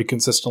this pretty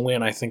consistently,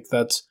 and I think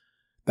that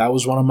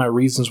was one of my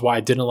reasons why I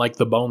didn't like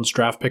the Bones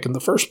draft pick in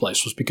the first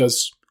place, was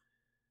because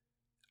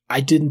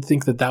I didn't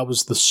think that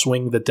was the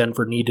swing that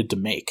Denver needed to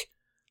make,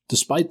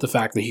 despite the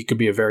fact that he could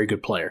be a very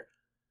good player.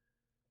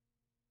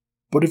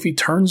 But if he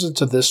turns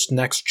into this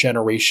next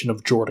generation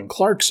of Jordan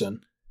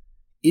Clarkson,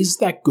 is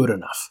that good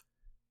enough?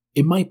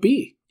 It might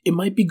be. It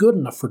might be good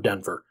enough for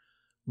Denver,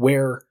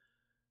 where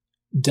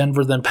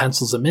Denver then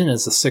pencils him in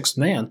as the sixth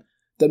man.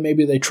 Then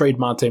maybe they trade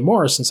Monte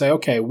Morris and say,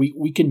 okay,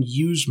 we can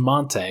use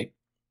Monte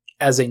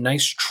as a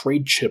nice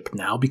trade chip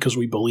now because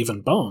we believe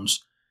in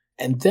Bones,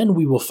 and then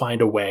we will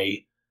find a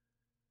way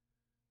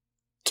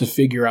to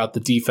figure out the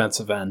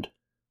defensive end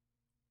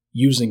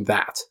using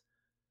that.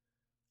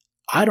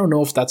 I don't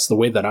know if that's the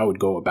way that I would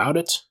go about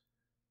it,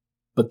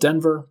 but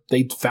Denver,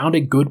 they found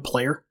a good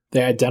player.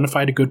 They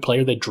identified a good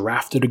player. They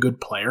drafted a good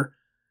player.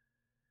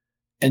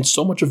 And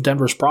so much of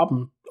Denver's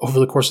problem over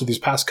the course of these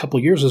past couple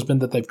of years has been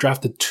that they've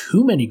drafted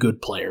too many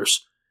good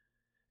players.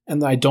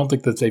 And I don't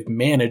think that they've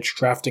managed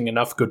drafting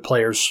enough good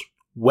players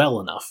well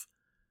enough.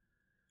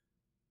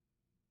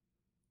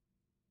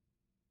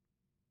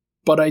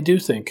 But I do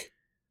think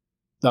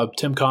that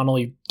Tim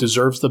Connolly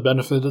deserves the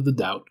benefit of the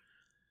doubt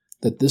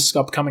that this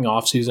upcoming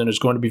offseason is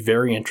going to be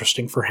very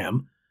interesting for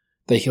him,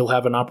 that he'll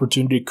have an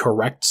opportunity to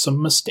correct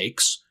some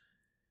mistakes.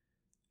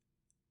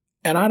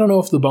 And I don't know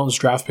if the Bones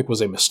draft pick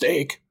was a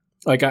mistake.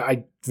 Like,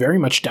 I very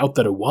much doubt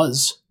that it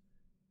was.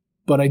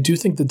 But I do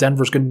think that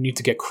Denver's going to need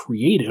to get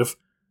creative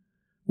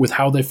with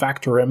how they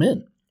factor him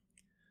in.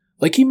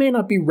 Like, he may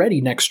not be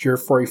ready next year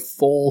for a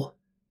full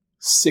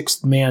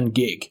sixth man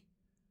gig.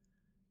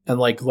 And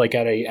like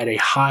at a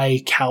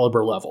high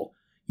caliber level.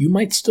 You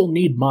might still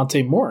need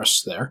Monte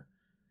Morris there.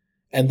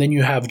 And then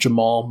you have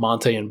Jamal,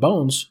 Monte, and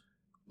Bones.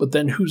 But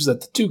then who's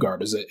at the two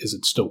guard? Is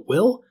it still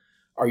Will?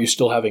 Are you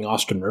still having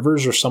Austin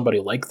Rivers or somebody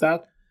like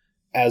that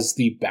as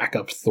the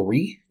backup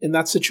three in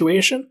that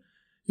situation?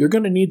 You're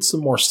going to need some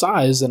more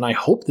size, and I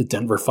hope that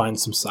Denver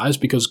finds some size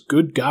because,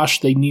 good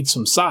gosh, they need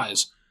some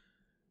size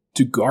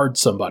to guard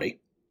somebody.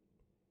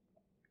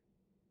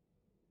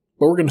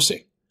 But we're going to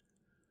see.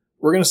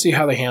 We're going to see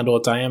how they handle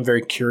it. I am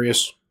very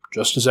curious,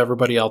 just as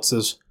everybody else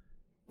is,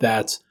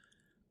 that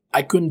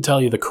I couldn't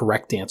tell you the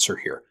correct answer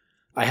here.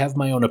 I have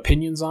my own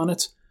opinions on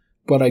it,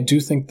 but I do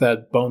think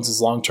that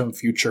Bones' long-term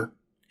future,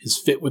 his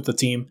fit with the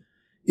team,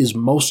 is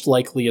most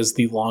likely as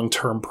the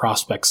long-term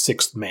prospect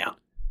sixth man.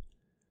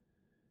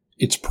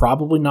 It's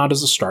probably not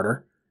as a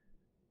starter.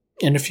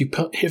 And if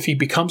he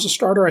becomes a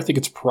starter, I think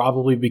it's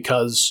probably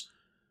because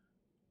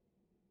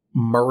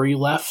Murray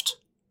left,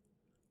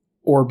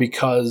 or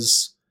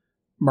because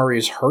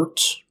Murray's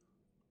hurt,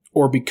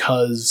 or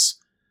because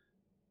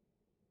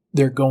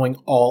they're going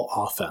all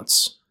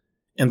offense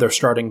and they're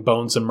starting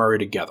Bones and Murray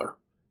together.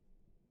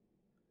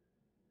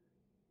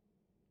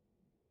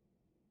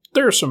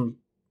 There are some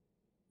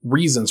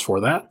reasons for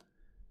that.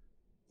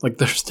 Like,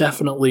 there's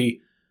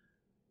definitely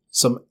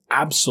some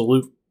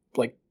absolute,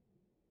 like,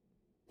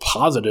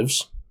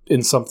 positives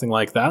in something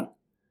like that.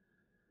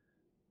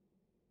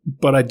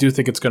 But I do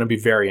think it's going to be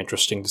very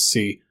interesting to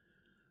see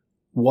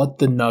what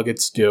the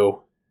Nuggets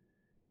do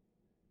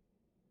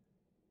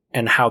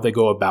and how they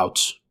go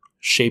about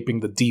shaping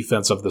the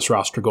defense of this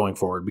roster going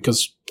forward,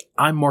 because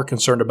I'm more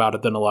concerned about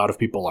it than a lot of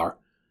people are.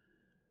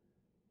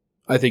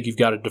 I think you've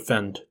got to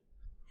defend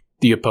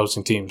the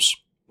opposing teams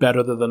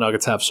better than the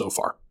Nuggets have so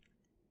far.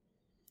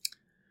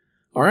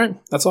 All right,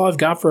 that's all I've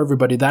got for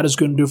everybody. That is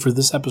going to do for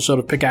this episode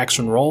of Pickaxe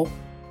and Roll,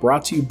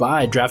 brought to you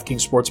by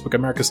DraftKings Sportsbook,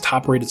 America's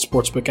top-rated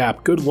sportsbook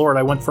app. Good Lord,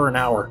 I went for an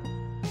hour.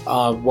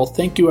 Well,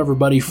 thank you,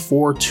 everybody,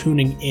 for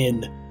tuning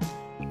in.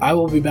 I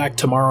will be back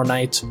tomorrow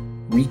night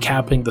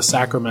recapping the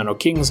Sacramento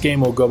Kings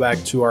game. We'll go back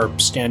to our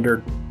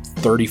standard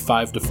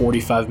 35 to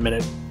 45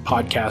 minute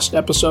podcast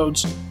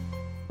episodes,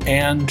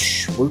 and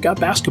we've got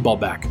basketball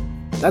back.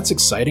 That's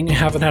exciting. I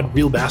haven't had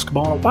real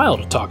basketball in a while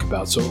to talk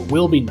about, so it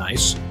will be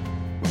nice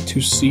to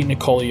see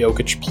Nikola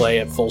Jokić play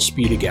at full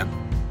speed again.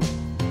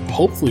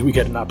 Hopefully we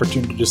get an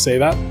opportunity to say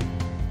that.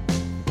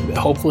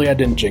 Hopefully I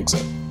didn't jinx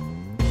it.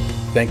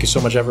 Thank you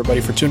so much,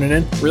 everybody, for tuning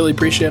in. Really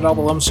appreciate all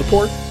the love and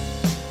support.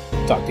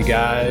 Talk to you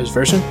guys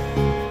very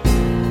soon.